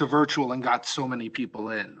switched to virtual and got so many people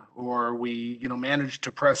in, or we managed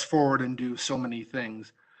to press forward and do so many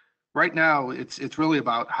things. Right now, it's really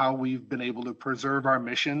about how we've been able to preserve our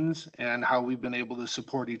missions and how we've been able to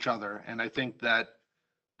support each other. And I think that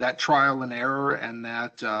trial and error and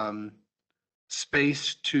that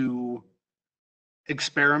space to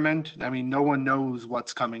experiment. I mean, no one knows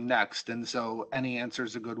what's coming next. And so any answer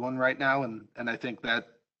is a good one right now. And I think that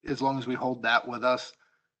as long as we hold that with us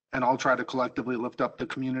and all try to collectively lift up the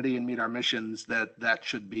community and meet our missions, that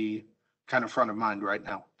should be kind of front of mind right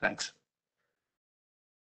now. Thanks.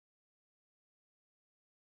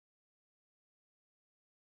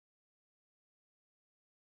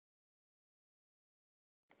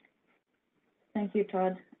 Thank you,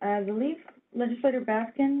 Todd. I believe Legislator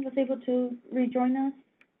Baskin was able to rejoin us.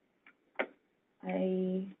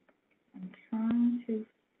 I am trying to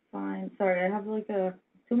find, sorry, I have like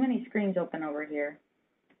too many screens open over here.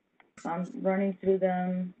 So I'm running through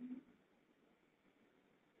them.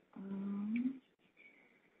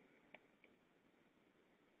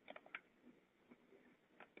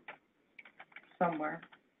 Somewhere.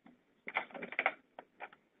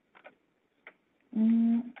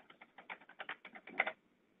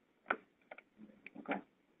 Okay.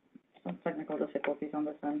 Some technical difficulties on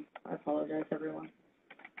this end. I apologize, everyone.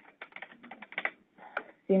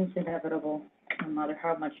 Seems inevitable, no matter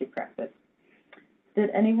how much you practice. Did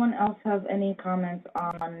anyone else have any comments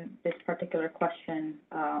on this particular question?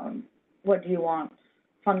 What do you want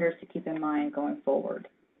funders to keep in mind going forward?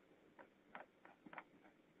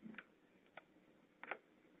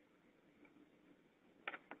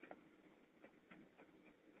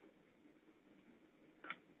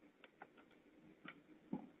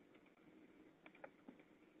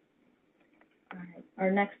 All right. Our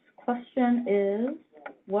next question is,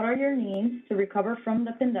 what are your needs to recover from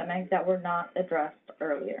the pandemic that were not addressed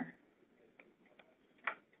earlier?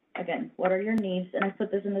 Again, what are your needs? And I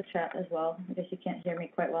put this in the chat as well, I guess you can't hear me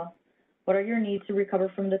quite well. What are your needs to recover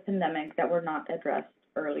from the pandemic that were not addressed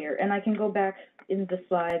earlier? And I can go back in the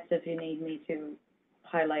slides if you need me to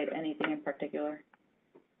highlight anything in particular.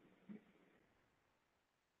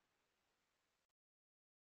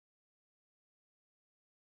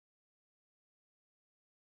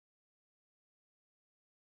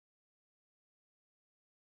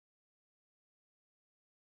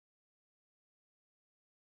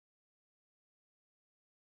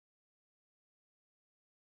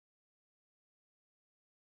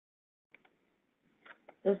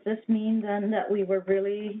 Does this mean then that we were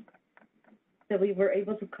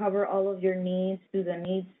able to cover all of your needs through the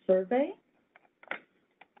needs survey?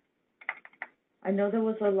 I know there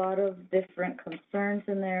was a lot of different concerns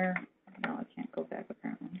in there. No, I can't go back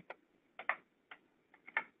apparently.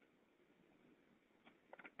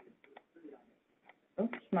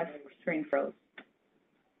 Oops, my screen froze.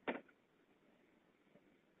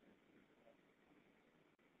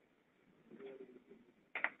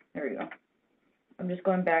 There we go. I'm just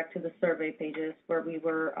going back to the survey pages where we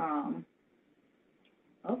were, oh.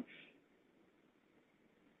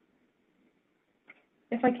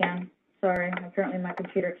 If I can, sorry, apparently my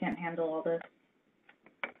computer can't handle all this.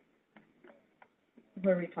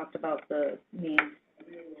 Where we talked about the needs.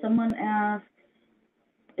 Someone asked,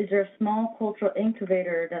 is there a small cultural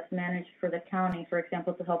incubator that's managed for the county, for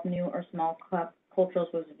example, to help new or small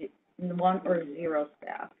culturals with 1 or 0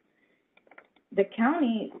 staff? The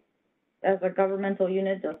county, as a governmental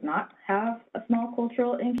unit, does not have a small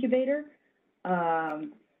cultural incubator.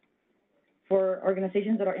 For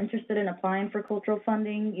organizations that are interested in applying for cultural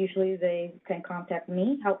funding, usually they can contact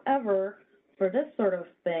me. However, for this sort of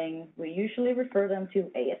thing, we usually refer them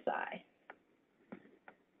to ASI.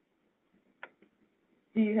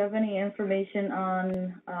 Do you have any information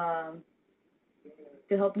on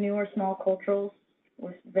to help new or small culturals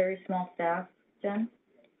with very small staff, Jen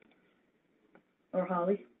or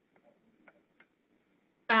Holly?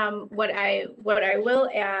 What I will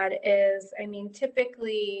add is, I mean,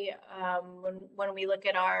 typically when we look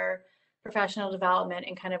at our professional development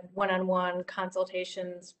and kind of one-on-one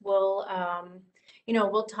consultations, we'll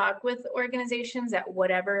we'll talk with organizations at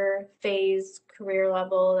whatever phase, career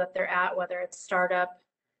level that they're at, whether it's startup,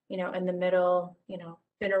 in the middle,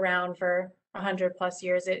 been around for 100+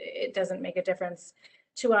 years. It doesn't make a difference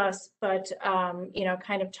to us, but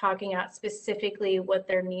kind of talking out specifically what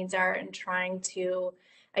their needs are and trying to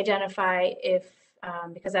identify if,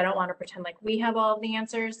 because I don't want to pretend like we have all of the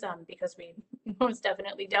answers, because we most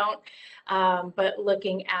definitely don't, but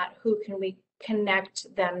looking at who can we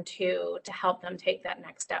connect them to help them take that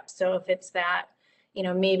next step. So if it's that,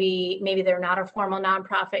 maybe they're not a formal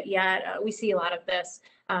nonprofit yet. We see a lot of this.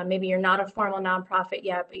 Maybe you're not a formal nonprofit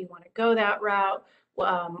yet, but you want to go that route.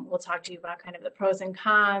 We'll talk to you about kind of the pros and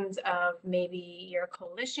cons of maybe you're a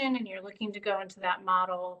coalition and you're looking to go into that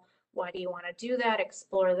model. Why do you want to do that?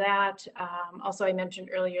 Explore that. Also, I mentioned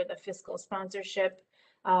earlier the fiscal sponsorship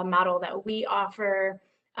model that we offer.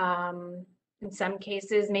 In some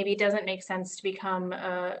cases, maybe it doesn't make sense to become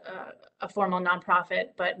a formal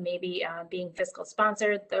nonprofit, but maybe being fiscal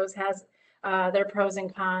sponsored, those has their pros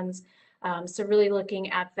and cons. So really looking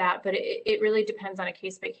at that, but it really depends on a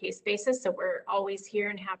case-by-case basis. So we're always here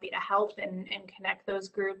and happy to help and connect those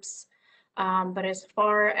groups. But as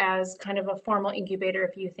far as kind of a formal incubator,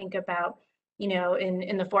 if you think about,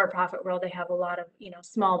 in the for-profit world, they have a lot of,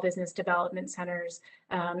 small business development centers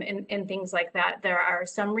and things like that. There are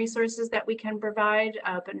some resources that we can provide,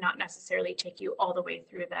 but not necessarily take you all the way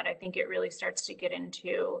through that. I think it really starts to get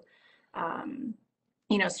into,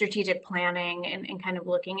 strategic planning and kind of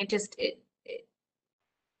looking.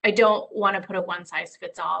 I don't want to put a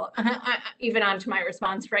one-size-fits-all even onto my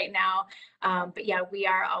response right now. But yeah, we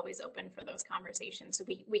are always open for those conversations. So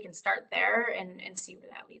we can start there and see where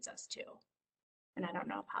that leads us to. And I don't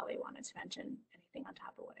know if Holly wanted to mention anything on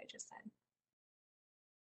top of what I just said.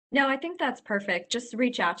 No, I think that's perfect. Just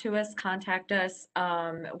reach out to us, contact us,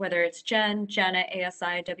 whether it's Jen at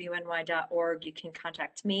asiwny.org. You can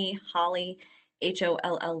contact me, Holly,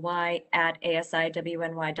 HOLLY at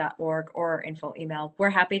asiwny.org, or info email. We're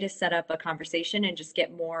happy to set up a conversation and just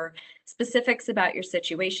get more specifics about your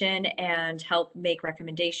situation and help make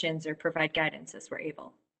recommendations or provide guidance as we're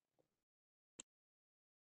able.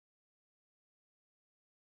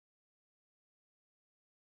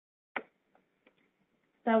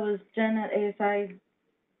 That was Jen at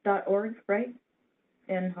asi.org, right?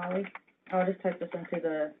 And Holly? I'll just type this into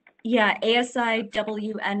the... Yeah,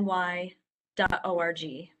 asiwny.org.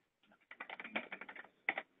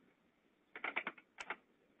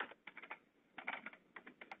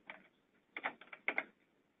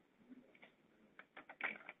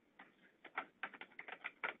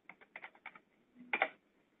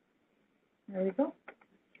 There we go.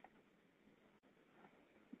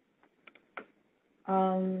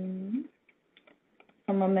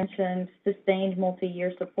 Someone mentioned sustained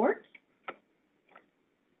multi-year support.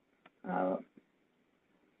 I'm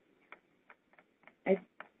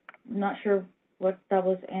not sure what that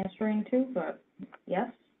was answering to, but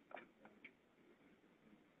yes.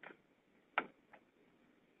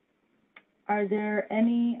 Are there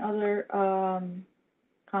any other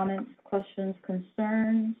comments, questions,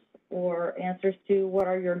 concerns or answers to what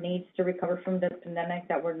are your needs to recover from the pandemic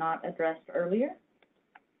that were not addressed earlier.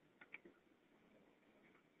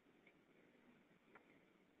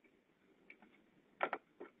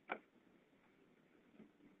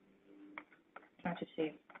 Trying to see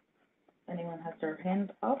if anyone has their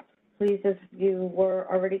hand up. Please, if you were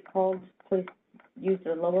already called, please use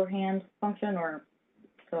the lower hand function, or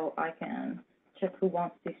so I can check who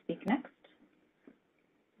wants to speak next.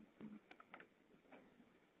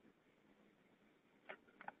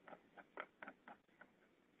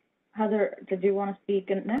 Heather, did you want to speak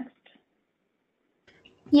next?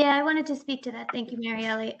 Yeah, I wanted to speak to that. Thank you, Mary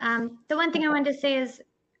Ellie. The one thing I wanted to say is,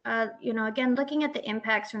 again, looking at the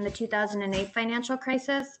impacts from the 2008 financial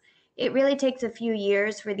crisis, it really takes a few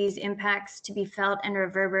years for these impacts to be felt and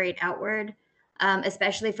reverberate outward,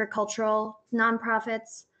 especially for cultural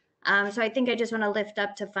nonprofits. So I think I just want to lift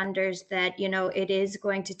up to funders that, it is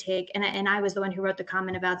going to take, and I was the one who wrote the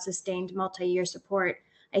comment about sustained multi-year support.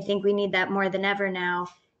 I think we need that more than ever now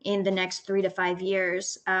in the next 3 to 5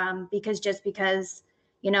 years, because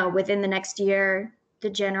within the next year, the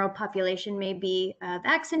general population may be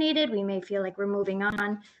vaccinated. We may feel like we're moving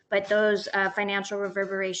on, but those financial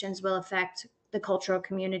reverberations will affect the cultural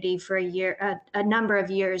community for a number of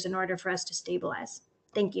years in order for us to stabilize.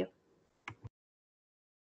 Thank you.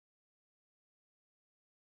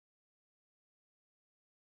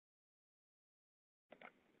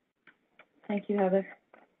 Thank you, Heather.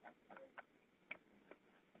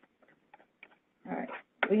 All right,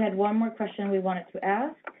 we had one more question we wanted to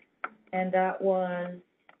ask, and that was,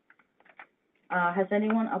 has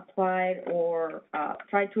anyone applied or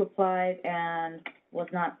tried to apply and was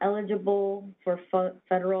not eligible for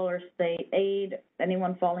federal or state aid?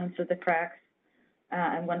 Anyone falling through the cracks,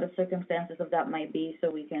 and when the circumstances of that might be, so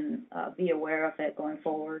we can be aware of it going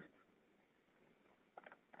forward.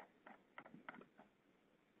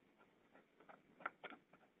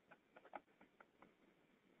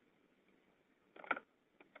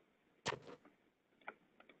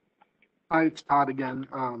 Hi, it's Todd again.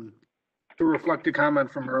 To reflect a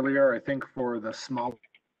comment from earlier, I think for the smallest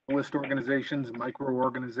organizations, micro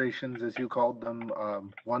organizations, as you called them,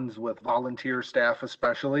 ones with volunteer staff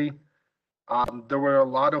especially, there were a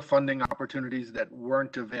lot of funding opportunities that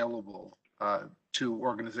weren't available to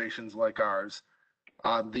organizations like ours.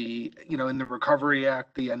 In the Recovery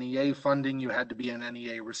Act, the NEA funding, you had to be an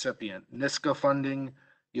NEA recipient. NYSCA funding,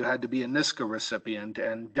 you had to be a NYSCA recipient,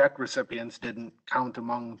 and DEC recipients didn't count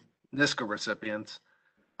among NYSCA recipients.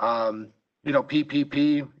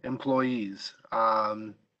 PPP employees. ASI,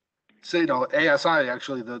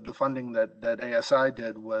 actually, the funding that ASI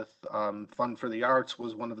did with Fund for the Arts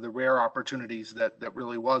was one of the rare opportunities that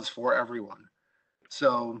really was for everyone.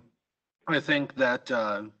 So I think that,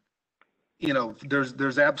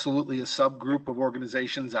 there's absolutely a subgroup of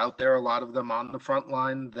organizations out there, a lot of them on the front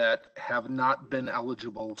line, that have not been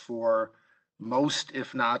eligible for most,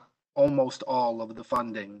 if not almost all, of the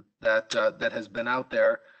funding that has been out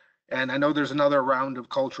there. And I know there's another round of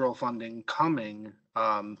cultural funding coming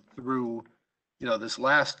through, this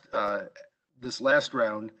last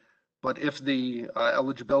round. But if the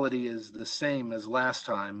eligibility is the same as last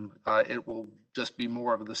time, it will just be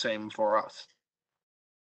more of the same for us.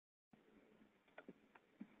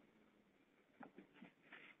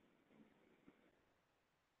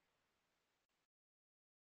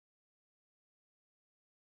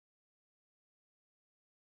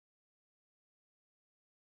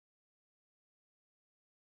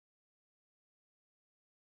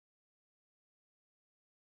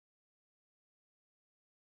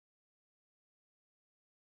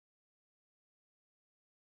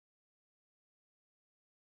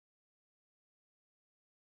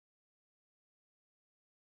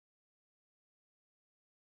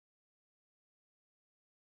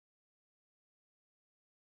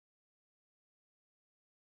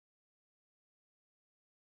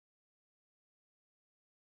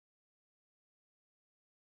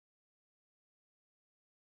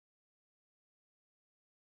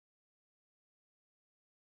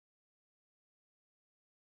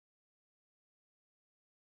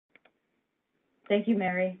 Thank you,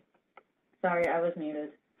 Mary. Sorry, I was muted.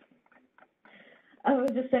 I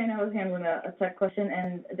was just saying I was handling a tech question,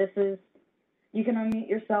 and this is, you can unmute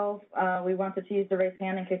yourself. We wanted to use the raise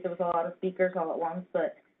hand in case there was a lot of speakers all at once,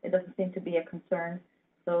 but it doesn't seem to be a concern.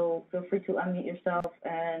 So feel free to unmute yourself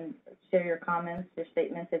and share your comments, your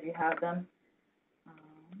statements if you have them.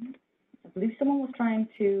 I believe someone was trying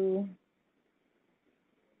to,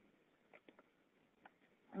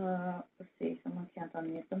 let's see, someone can't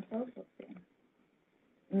unmute themselves. Let's see.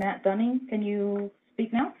 Matt Dunning, can you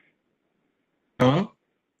speak now? Hello?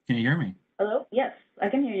 Can you hear me? Hello? Yes, I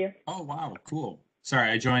can hear you. Oh, wow, cool. Sorry,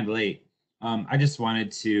 I joined late. I just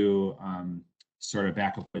wanted to sort of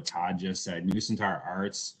back up what Todd just said. Newscentar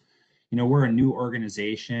Arts, you know, we're a new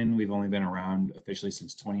organization. We've only been around officially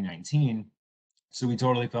since 2019. So we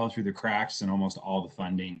totally fell through the cracks in almost all the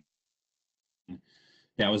funding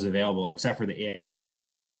that was available, except for the EACAB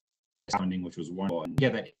funding, which was wonderful. And yeah,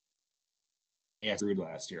 that screwed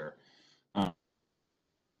last year.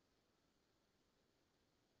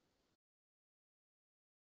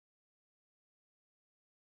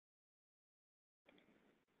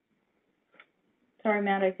 Sorry,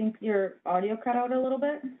 Matt, I think your audio cut out a little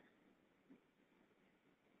bit.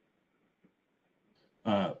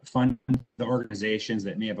 Fund the organizations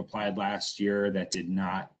that may have applied last year that did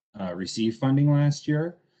not receive funding last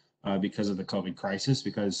year because of the COVID crisis,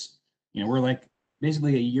 because, you know, we're like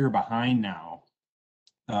basically a year behind now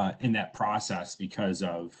in that process because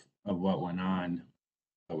of what went on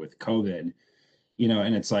with COVID, you know,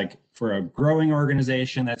 and it's like for a growing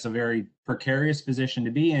organization, that's a very precarious position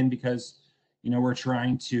to be in because, you know, we're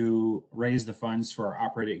trying to raise the funds for our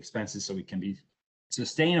operating expenses so we can be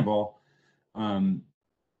sustainable.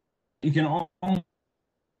 You can only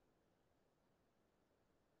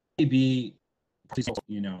be,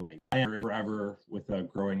 you know, forever with a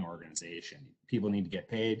growing organization. People need to get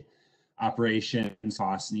paid. Operations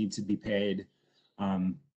costs need to be paid.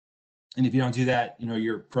 And if you don't do that, you know,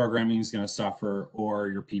 your programming is going to suffer or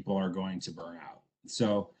your people are going to burn out.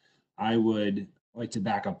 So I would like to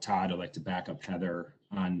back up Todd. I'd like to back up Heather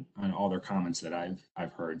on all their comments that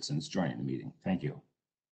I've heard since joining the meeting. Thank you.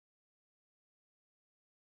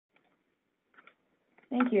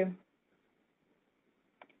 Thank you.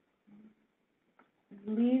 I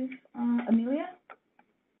believe Amelia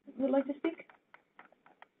would like to speak.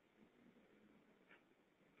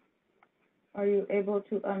 Are you able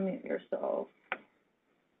to unmute yourself?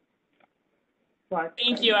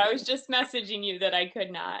 Thank you. I was just messaging you that I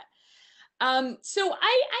could not. So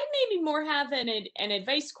I maybe more have an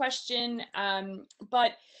advice question,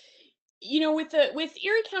 but you know, with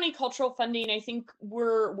Erie County cultural funding, I think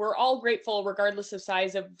we're all grateful, regardless of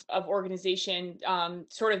size of organization,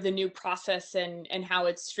 sort of the new process and how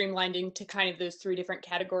it's streamlined into kind of those three different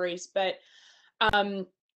categories. But a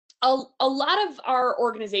lot of our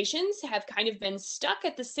organizations have kind of been stuck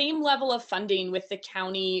at the same level of funding with the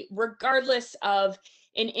county, regardless of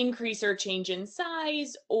an increase or change in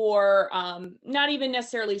size, or not even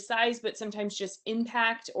necessarily size, but sometimes just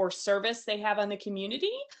impact or service they have on the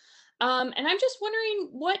community. And I'm just wondering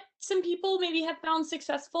what some people maybe have found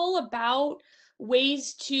successful about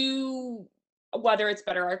ways to, whether it's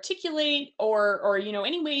better articulate or you know,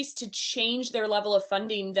 any ways to change their level of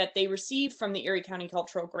funding that they receive from the Erie County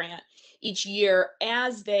Cultural Grant each year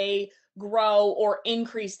as they grow or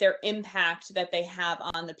increase their impact that they have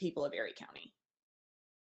on the people of Erie County.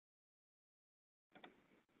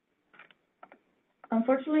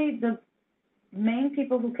 Unfortunately, the main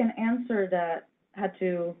people who can answer that had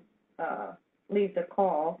to leave the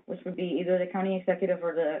call, which would be either the county executive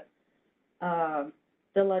or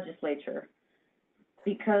the legislature,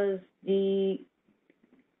 because the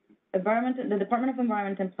Department of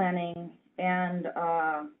Environment and Planning and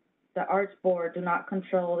the Arts Board do not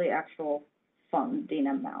control the actual funding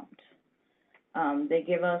amount. They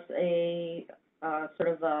give us a sort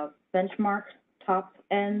of a benchmark top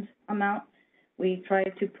end amount. We try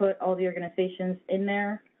to put all the organizations in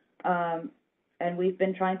there. And we've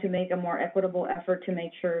been trying to make a more equitable effort to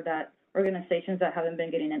make sure that organizations that haven't been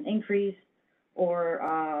getting an increase or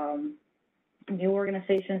new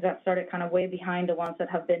organizations that started kind of way behind the ones that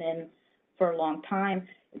have been in for a long time,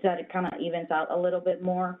 that it kind of evens out a little bit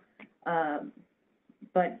more.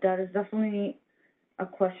 But that is definitely a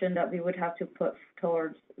question that we would have to put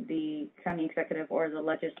towards the county executive or the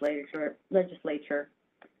legislature.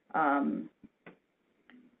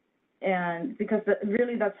 And because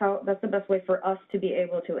really that's the best way for us to be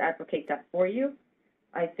able to advocate that for you.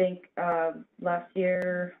 I think last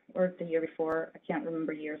year or the year before, I can't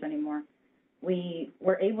remember years anymore, we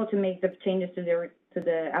were able to make the changes to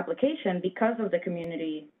the application because of the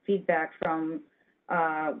community feedback from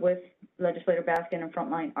with Legislator Baskin and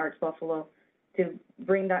Frontline Arts Buffalo to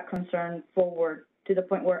bring that concern forward to the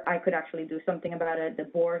point where I could actually do something about it, the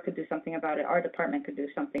board could do something about it, our department could do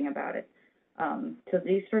something about it. So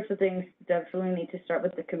these sorts of things definitely need to start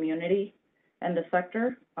with the community and the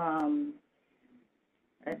sector. I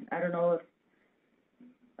don't know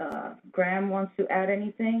if Graham wants to add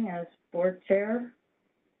anything as board chair.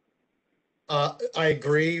 I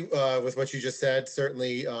agree with what you just said.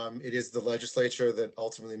 Certainly, it is the legislature that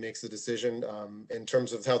ultimately makes the decision. In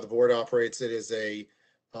terms of how the board operates, it is a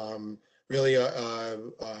really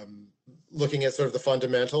looking at sort of the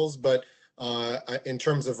fundamentals. But in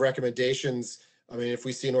terms of recommendations, I mean, if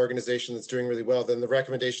we see an organization that's doing really well, then the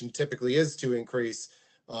recommendation typically is to increase.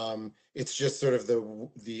 It's just sort of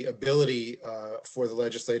the ability for the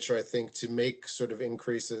legislature, I think, to make sort of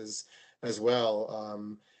increases as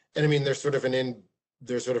well. And I mean, there's sort of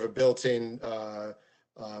a built-in,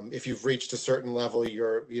 if you've reached a certain level,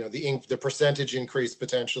 the percentage increase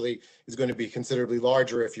potentially is going to be considerably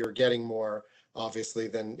larger if you're getting more, obviously,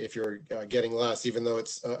 than if you're getting less, even though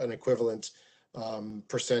it's an equivalent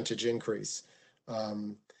percentage increase.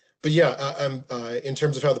 But yeah, in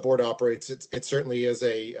terms of how the board operates, it certainly is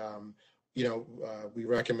we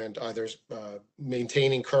recommend either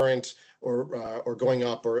maintaining current or going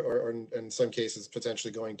up, or in some cases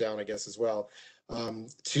potentially going down, I guess, as well,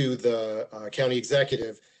 to the county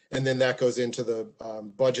executive, and then that goes into the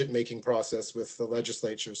budget making process with the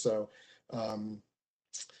legislature. So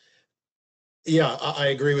yeah, I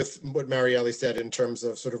agree with what Marielle said in terms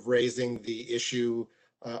of sort of raising the issue,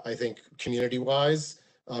 I think community-wise,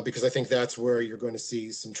 because I think that's where you're going to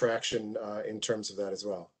see some traction in terms of that as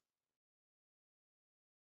well.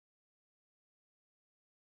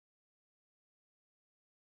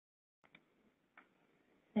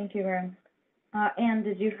 Thank you, Aaron. Anne,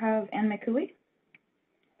 did you have Anne McCooey?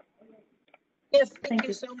 Yes, thank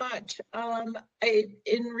you so much.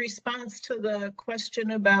 In response to the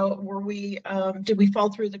question about did we fall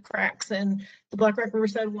through the cracks, and the Black Rock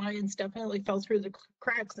Riverside Alliance definitely fell through the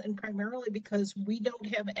cracks, and primarily because we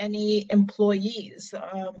don't have any employees.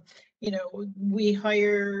 We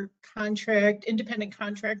hire independent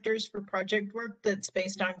contractors for project work that's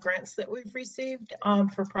based on grants that we've received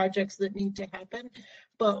for projects that need to happen.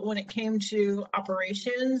 But when it came to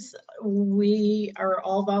operations, we are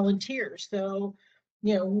all volunteers. So,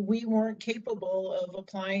 we weren't capable of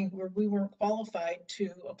applying, or we weren't qualified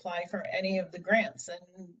to apply for any of the grants.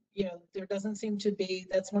 And, there doesn't seem to be,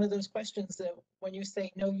 that's one of those questions that when you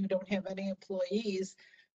say, no, you don't have any employees,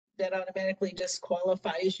 that automatically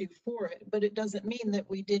disqualifies you for it. But it doesn't mean that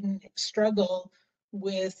we didn't struggle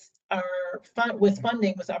with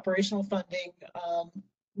funding, with operational funding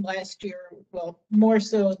last year. Well, more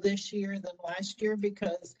so this year than last year,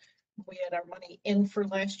 because we had our money in for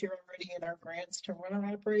last year already in our grants to run our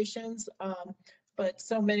operations. But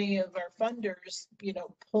so many of our funders,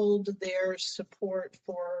 pulled their support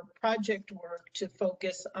for project work to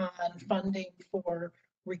focus on funding for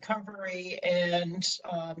recovery and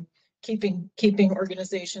keeping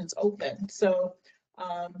organizations open. So,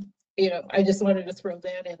 I just wanted to throw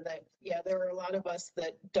that in, that, yeah, there are a lot of us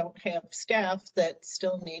that don't have staff that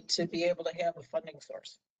still need to be able to have a funding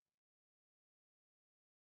source.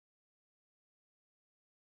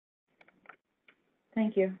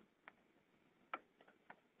 Thank you.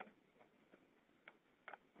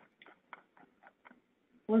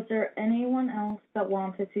 Was there anyone else that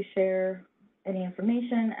wanted to share any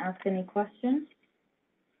information, ask any questions?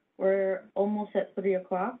 We're almost at 3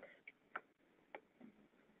 o'clock.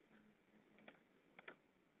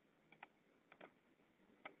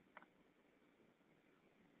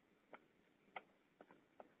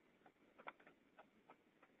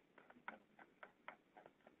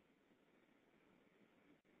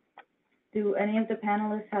 Do any of the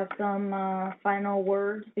panelists have some final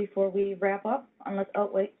words before we wrap up? Oh,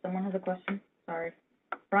 wait, someone has a question. Sorry.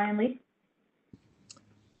 Brian Lee?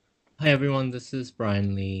 Hi, everyone. This is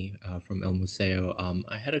Brian Lee from El Museo.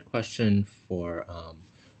 I had a question for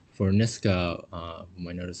NYSCA, whom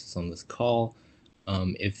I noticed is on this call.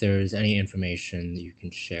 If there's any information you can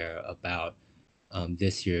share about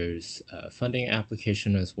this year's funding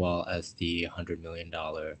application, as well as the $100 million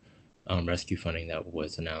rescue funding that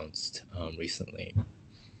was announced recently.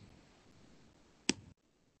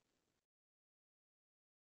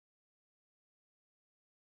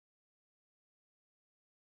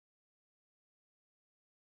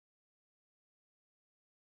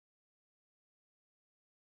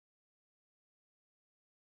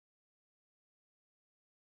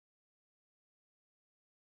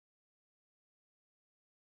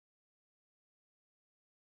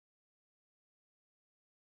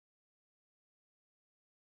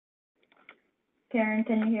 Karen,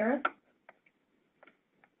 can you hear us?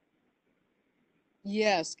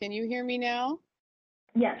 Yes, can you hear me now?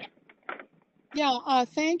 Yes. Yeah,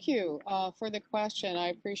 thank you for the question. I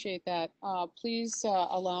appreciate that. Please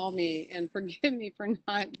allow me and forgive me for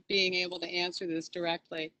not being able to answer this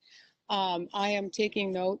directly. I am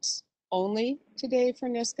taking notes only today for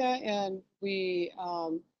NYSCA, and we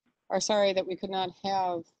are sorry that we could not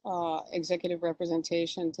have executive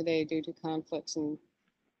representation today due to conflicts.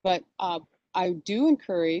 But I do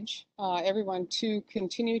encourage everyone to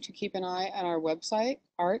continue to keep an eye on our website,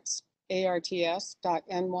 arts.ny.gov.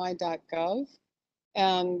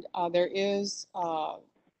 And there is a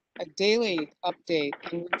daily update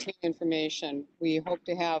and routine information. We hope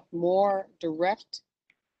to have more direct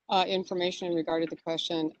information in regard to the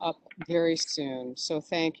question up very soon. So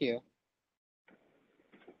thank you.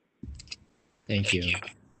 Thank you.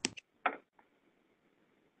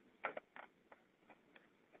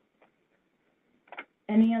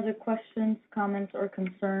 Any other questions, comments, or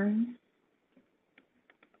concerns?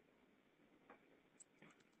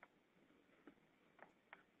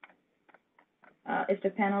 If the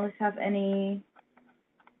panelists have any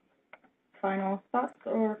final thoughts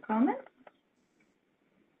or comments?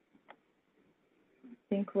 I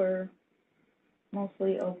think we're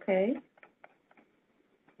mostly okay.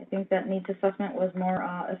 I think that needs assessment was more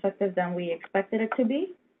effective than we expected it to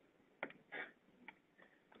be.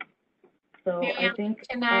 So I think.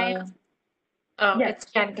 Can I? Oh, yes,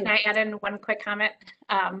 it's Jen. Can I add in one quick comment?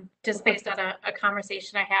 Just based on a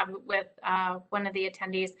conversation I had with one of the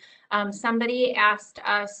attendees. Somebody asked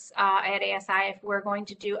us at ASI if we're going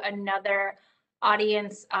to do another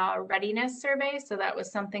audience readiness survey. So that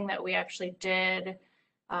was something that we actually did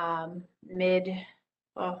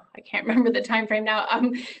I can't remember the time frame now.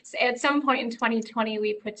 So at some point in 2020,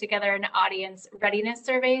 we put together an audience readiness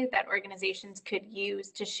survey that organizations could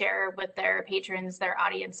use to share with their patrons, their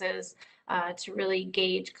audiences, to really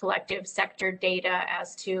gauge collective sector data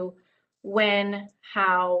as to when,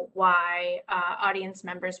 how, why audience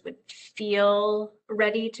members would feel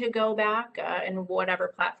ready to go back in whatever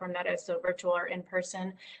platform that is, so virtual or in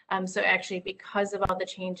person. So actually, because of all the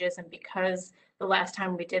changes and because the last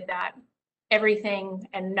time we did that, everything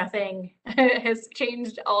and nothing has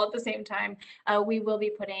changed all at the same time. We will be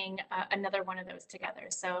putting another one of those together,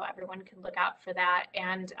 so everyone can look out for that.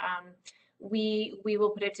 And we will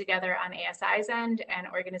put it together on ASI's end, and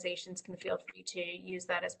organizations can feel free to use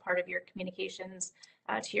that as part of your communications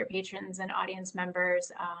to your patrons and audience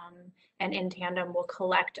members. And in tandem, we'll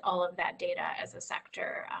collect all of that data as a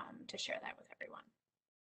sector to share that with everyone.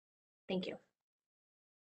 Thank you.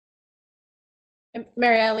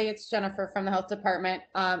 Mary Ellie, it's Jennifer from the Health Department.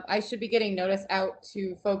 I should be getting notice out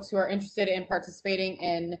to folks who are interested in participating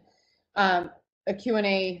in a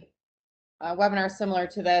Q&A webinar similar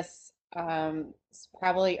to this. It's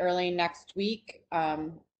probably early next week.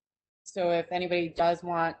 So if anybody does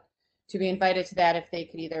want to be invited to that, if they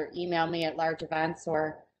could either email me at large events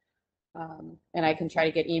or, and I can try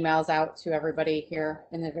to get emails out to everybody here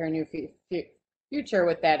in the very near future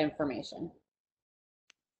with that information.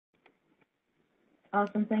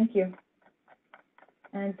 Awesome, thank you.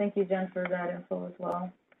 And thank you, Jen, for that info as well.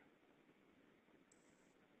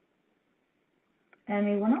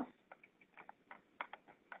 Anyone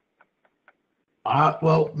else?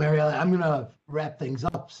 Well, Mary Ellen, I'm going to wrap things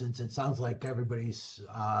up since it sounds like everybody's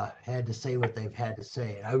had to say what they've had to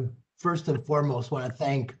say. I first and foremost want to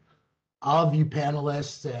thank all of you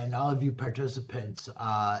panelists and all of you participants,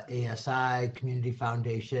 ASI, Community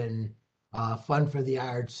Foundation, Fund for the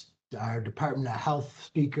Arts, our Department of Health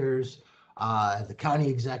speakers, the county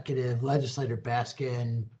executive, Legislator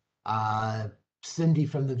Baskin, Cindy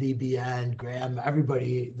from the VBN, Graham,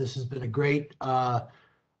 everybody. This has been a great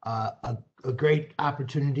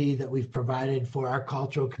opportunity that we've provided for our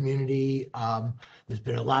cultural community. There's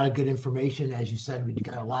been a lot of good information. As you said, we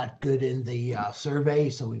got a lot good in the survey,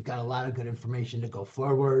 so we've got a lot of good information to go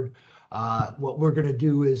forward. What we're going to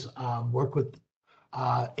do is work with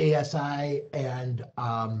ASI and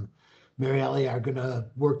Mary Ellie are going to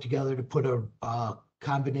work together to put a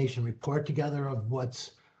combination report together of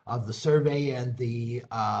the survey and the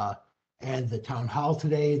town hall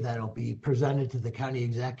today. That'll be presented to the county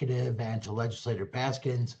executive and to Legislator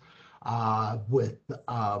Baskins with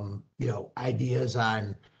ideas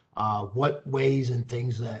on what ways and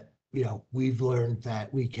things that we've learned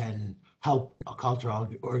that we can help cultural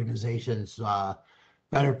organizations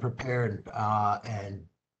better prepare and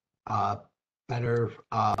better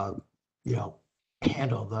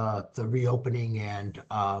handle the reopening and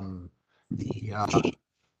the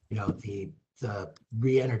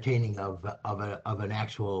re-entertaining of an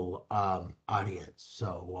actual audience.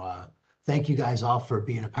 So thank you guys all for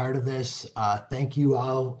being a part of this. Thank you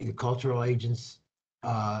all, your cultural agencies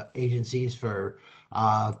for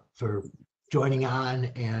joining on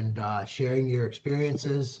and sharing your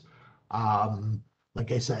experiences.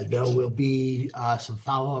 Like I said, there will be some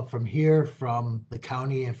follow-up from here, from the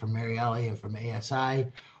county and from Mary Ellie and from ASI.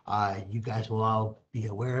 You guys will all be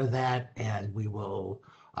aware of that, and we will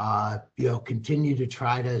continue to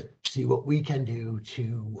try to see what we can do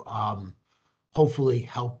to hopefully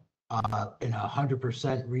help in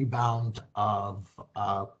 100% rebound of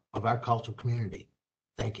our cultural community.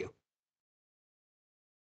 Thank you.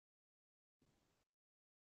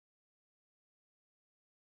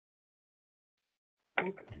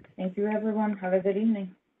 Thank you, everyone. Have a good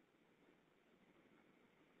evening.